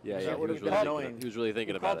 Yeah, That yeah. He would've was, been really annoying. thinking, he was really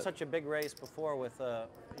thinking You about called it. such a big raise before with a.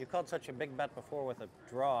 You called such a big bet before with a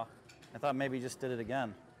draw. I thought maybe you just did it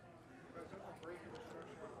again.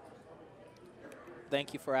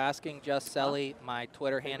 Thank you for asking, Just Selly. My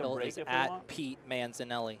Twitter Take a handle break is if we at want. Pete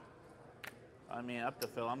Manzanelli. I mean, up to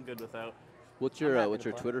Phil. I'm good without. What's I'm your happy what's to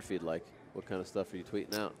your play. Twitter feed like? What kind of stuff are you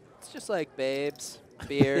tweeting out? It's just like babes,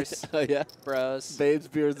 beers, Oh yeah, bros. babes,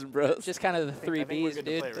 beers, and bros. Just kind of the I three think we're Bs, good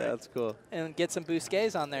to dude. play, right? Yeah, that's cool. And get some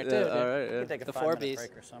Busquets on there, Yeah, too. dude. all right. You Yeah. can take a The 5-minute 4 Bs.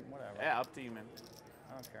 break or something, whatever. Yeah, up to you, man.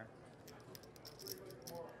 I don't care.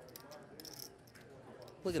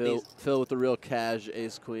 Look at Phil, these. Phil with the real cash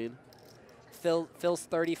ace queen. Phil's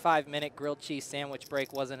 35-minute grilled cheese sandwich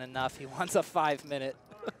break wasn't enough. He wants a 5-minute.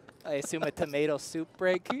 I assume a tomato soup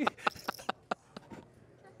break.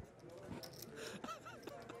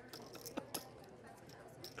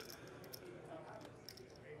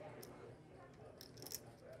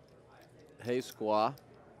 Hey, Squaw.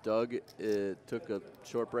 Doug took a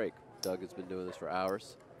short break. Doug has been doing this for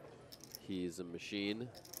hours. He's a machine,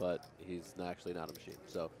 but he's actually not a machine.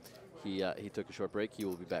 So he took a short break. He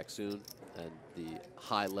will be back soon, and the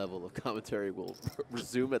high level of commentary will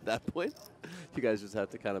resume at that point. You guys just have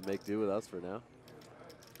to kind of make do with us for now.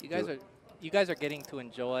 You guys are getting to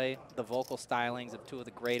enjoy the vocal stylings of two of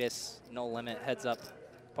the greatest no-limit heads-up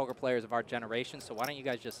poker players of our generation. So why don't you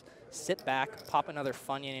guys just sit back, pop another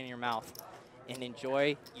Funyun in your mouth, and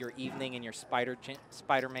enjoy your evening in your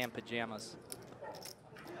Spider-Man pajamas.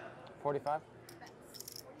 45?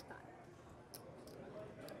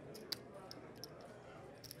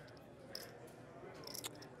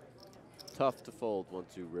 Tough to fold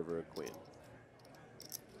 1-2 river a queen.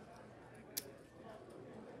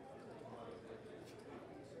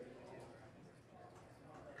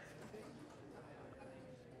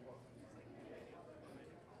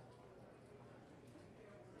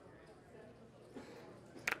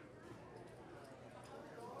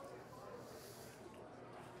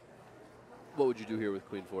 What would you do here with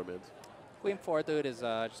queen 4, Mans? Queen 4, dude, is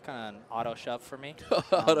just kind of an auto shove for me.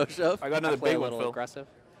 Auto shove? I got I another play big a one, little Phil. aggressive.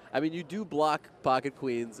 I mean, you do block pocket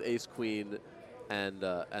queens, ace queen, and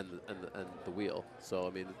the wheel. So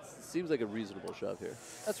I mean, it seems like a reasonable shove here.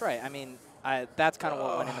 That's right. I mean, that's kind of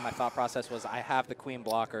what went into my thought process was I have the queen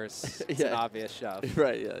blockers. It's an Yeah. obvious shove.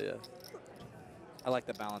 Right? Yeah, yeah. I like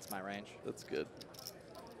to balance my range. That's good.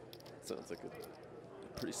 Sounds like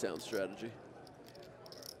a pretty sound strategy.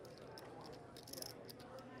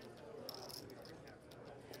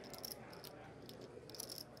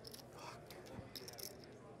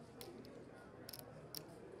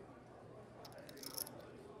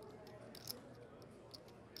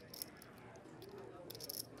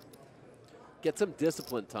 Get some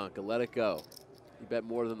discipline, Tonka. Let it go. You bet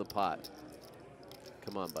more than the pot.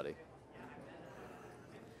 Come on, buddy.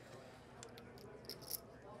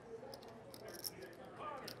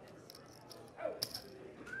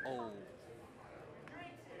 Oh.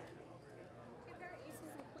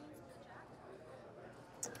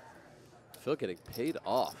 Phil getting paid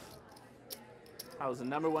off. I was the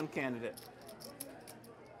 #1 candidate.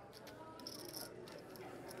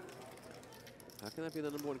 can that be the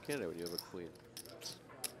 #1 candidate when you have a queen?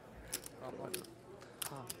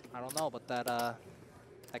 I don't know, but that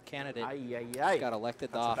candidate Ay. got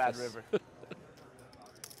elected to That's a bad office. river.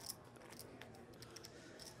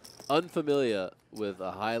 Unfamiliar with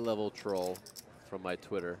a high-level troll from my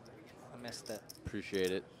Twitter. I missed it.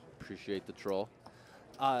 Appreciate it. Appreciate the troll.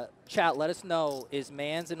 Chat, let us know, is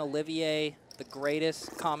Mans and Olivier the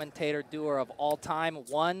greatest commentator duo of all time?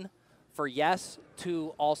 1 for yes,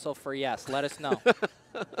 2 also for yes. Let us know.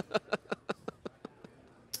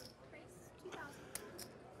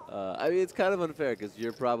 I mean, it's kind of unfair because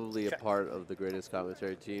you're probably a part of the greatest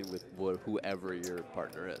commentary team with whoever your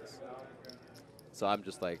partner is. So I'm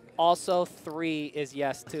just like. Also, 3 is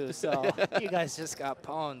yes, too. So you guys just got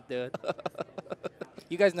pwned, dude.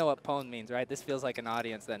 You guys know what pwned means, right? This feels like an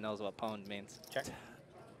audience that knows what pwned means. Check.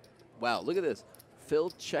 Wow, look at this. Phil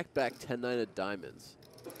check back 10-9 of diamonds.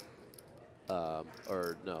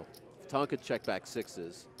 Or no, Tonka check back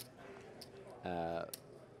 6s.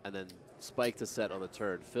 And then Spike to set on the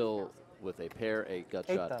turn. Phil with a pair, a gut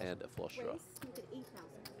shot, and a flush draw.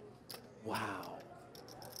 Wow.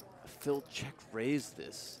 Phil check raised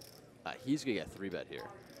this. He's going to get 3-bet here.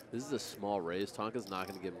 This is a small raise. Tonka's not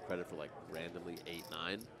going to give him credit for like randomly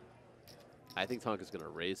 8-9. I think Tonka's going to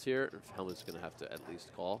raise here, and Hellmuth's going to have to at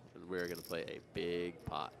least call, and we're going to play a big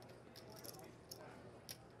pot.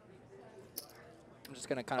 I'm just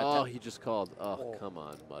going to kind of. Oh, he just called. Oh, come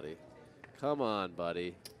on, buddy. Come on,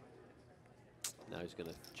 buddy. Now he's going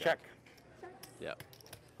to check. Yep,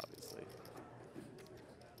 obviously.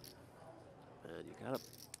 And you got to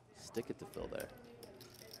stick it to Phil there.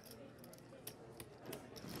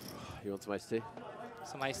 You want some iced tea?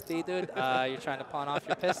 Some iced tea, dude? You're trying to pawn off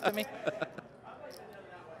your piss to me?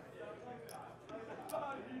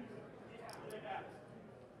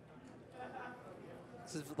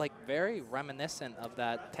 This is like very reminiscent of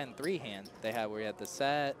that 10-3 hand they had where you had the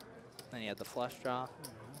set, then you had the flush draw.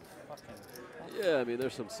 Yeah, I mean,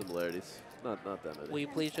 there's some similarities. Not that many. Will you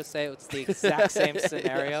please just say it's the exact same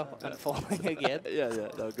scenario unfolding again? Yeah,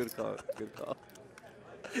 no, good call, good call.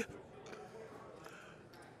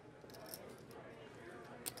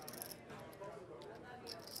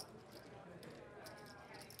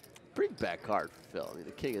 Pretty bad card for Phil. I mean,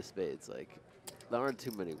 the king of spades, like, there aren't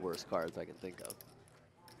too many worse cards I can think of.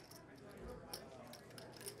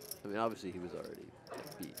 I mean, obviously he was already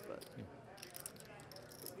beat, but.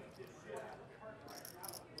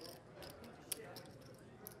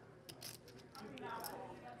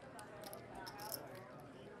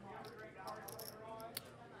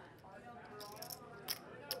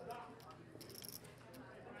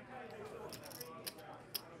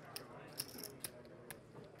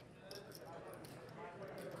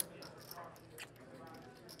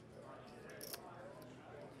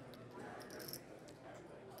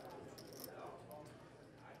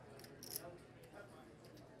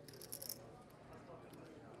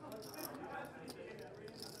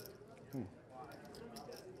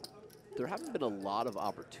 There haven't been a lot of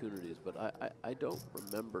opportunities, but I don't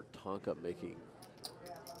remember Tonka making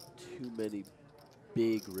too many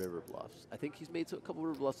big river bluffs. I think he's made a couple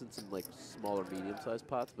river bluffs in some like smaller, medium-sized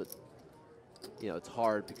pots, but you know it's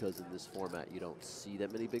hard because in this format you don't see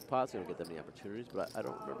that many big pots. You don't get that many opportunities. But I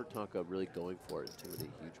don't remember Tonka really going for it in too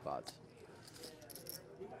many huge pots.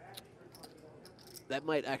 That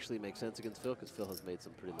might actually make sense against Phil because Phil has made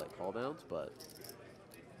some pretty light call downs, but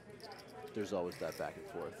there's always that back and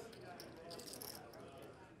forth.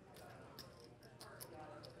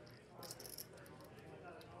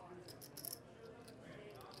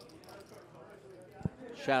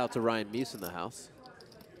 Shout out to Ryan Meese in the house.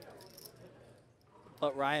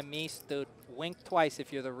 But Ryan Meese, dude, wink twice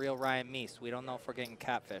if you're the real Ryan Meese. We don't know if we're getting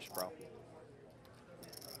catfish, bro.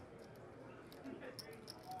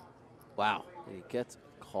 Wow. And he gets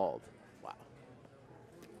called. Wow.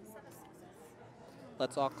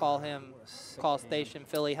 Let's all call him Call Station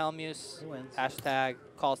Philly Hellmuth. Hashtag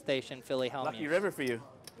Call Station Philly Hellmuth. Lucky river for you.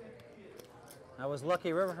 That was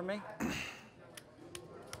lucky river for me.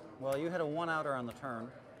 Well, you had a 1-outer on the turn.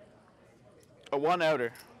 A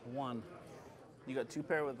 1-outer. 1. You got 2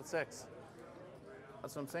 pair with the 6.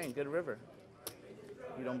 That's what I'm saying. Good river.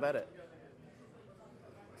 You don't bet it.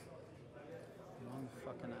 1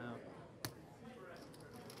 fucking out.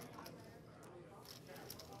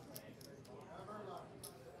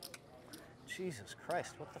 Jesus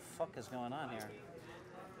Christ, what the fuck is going on here?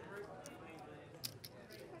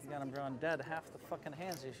 You got him drawing dead. Half the fucking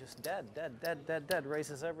hands, he's just dead, dead.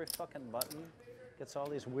 Raises every fucking button. Gets all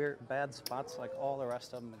these weird, bad spots like all the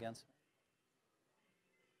rest of them against me.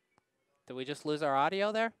 Did we just lose our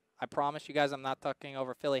audio there? I promise you guys I'm not talking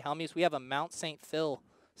over Philly Hellmuth. We have a Mount St. Phil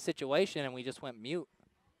situation and we just went mute.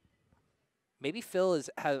 Maybe Phil is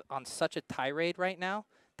on such a tirade right now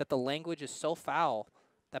that the language is so foul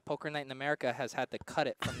that Poker Night in America has had to cut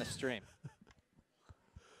it from the stream.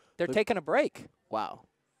 They're taking a break. Wow.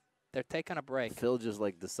 They're taking a break. Phil just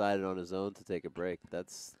like decided on his own to take a break.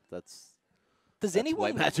 That's anyone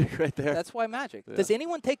white magic right there. That's white magic. Yeah. Does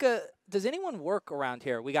anyone work around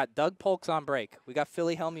here? We got Doug Polk's on break. We got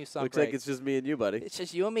Philly Hellmuth on Looks break. like it's just me and you, buddy. It's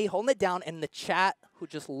just you and me holding it down, and the chat who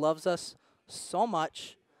just loves us so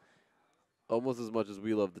much. Almost as much as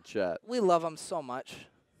we love the chat. We love them so much.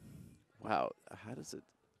 Wow. Why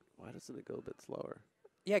doesn't it go a bit slower?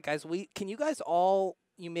 Yeah, guys, can you guys all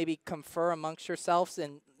maybe confer amongst yourselves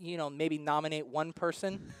and maybe nominate one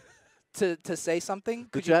person to say something?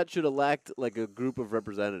 The chat should elect like a group of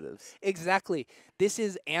representatives. Exactly. This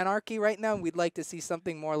is anarchy right now, and we'd like to see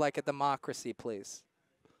something more like a democracy, please.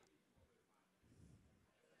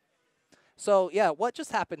 So, yeah, what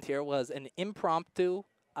just happened here was an impromptu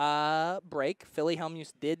break. Philly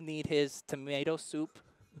Hellmuth did need his tomato soup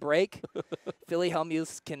break. Philly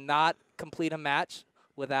Hellmuth cannot complete a match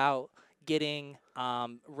without getting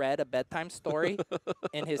read a bedtime story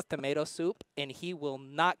in his tomato soup, and he will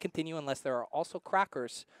not continue unless there are also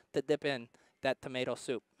crackers to dip in that tomato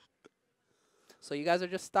soup. So you guys are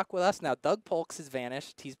just stuck with us now. Doug Polks has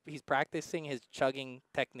vanished. He's practicing his chugging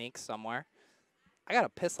techniques somewhere. I gotta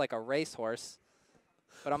piss like a racehorse,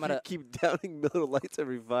 but I'm gonna keep downing Miller Lights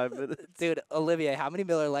every 5 minutes. Dude, Olivier, how many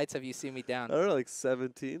Miller Lights have you seen me down? I don't know, like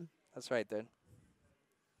 17. That's right, dude.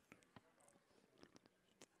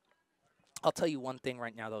 I'll tell you one thing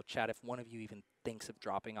right now, though, Chad. If one of you even thinks of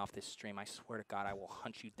dropping off this stream, I swear to God, I will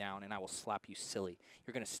hunt you down and I will slap you silly.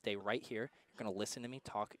 You're going to stay right here. You're going to listen to me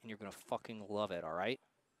talk, and you're going to fucking love it, all right?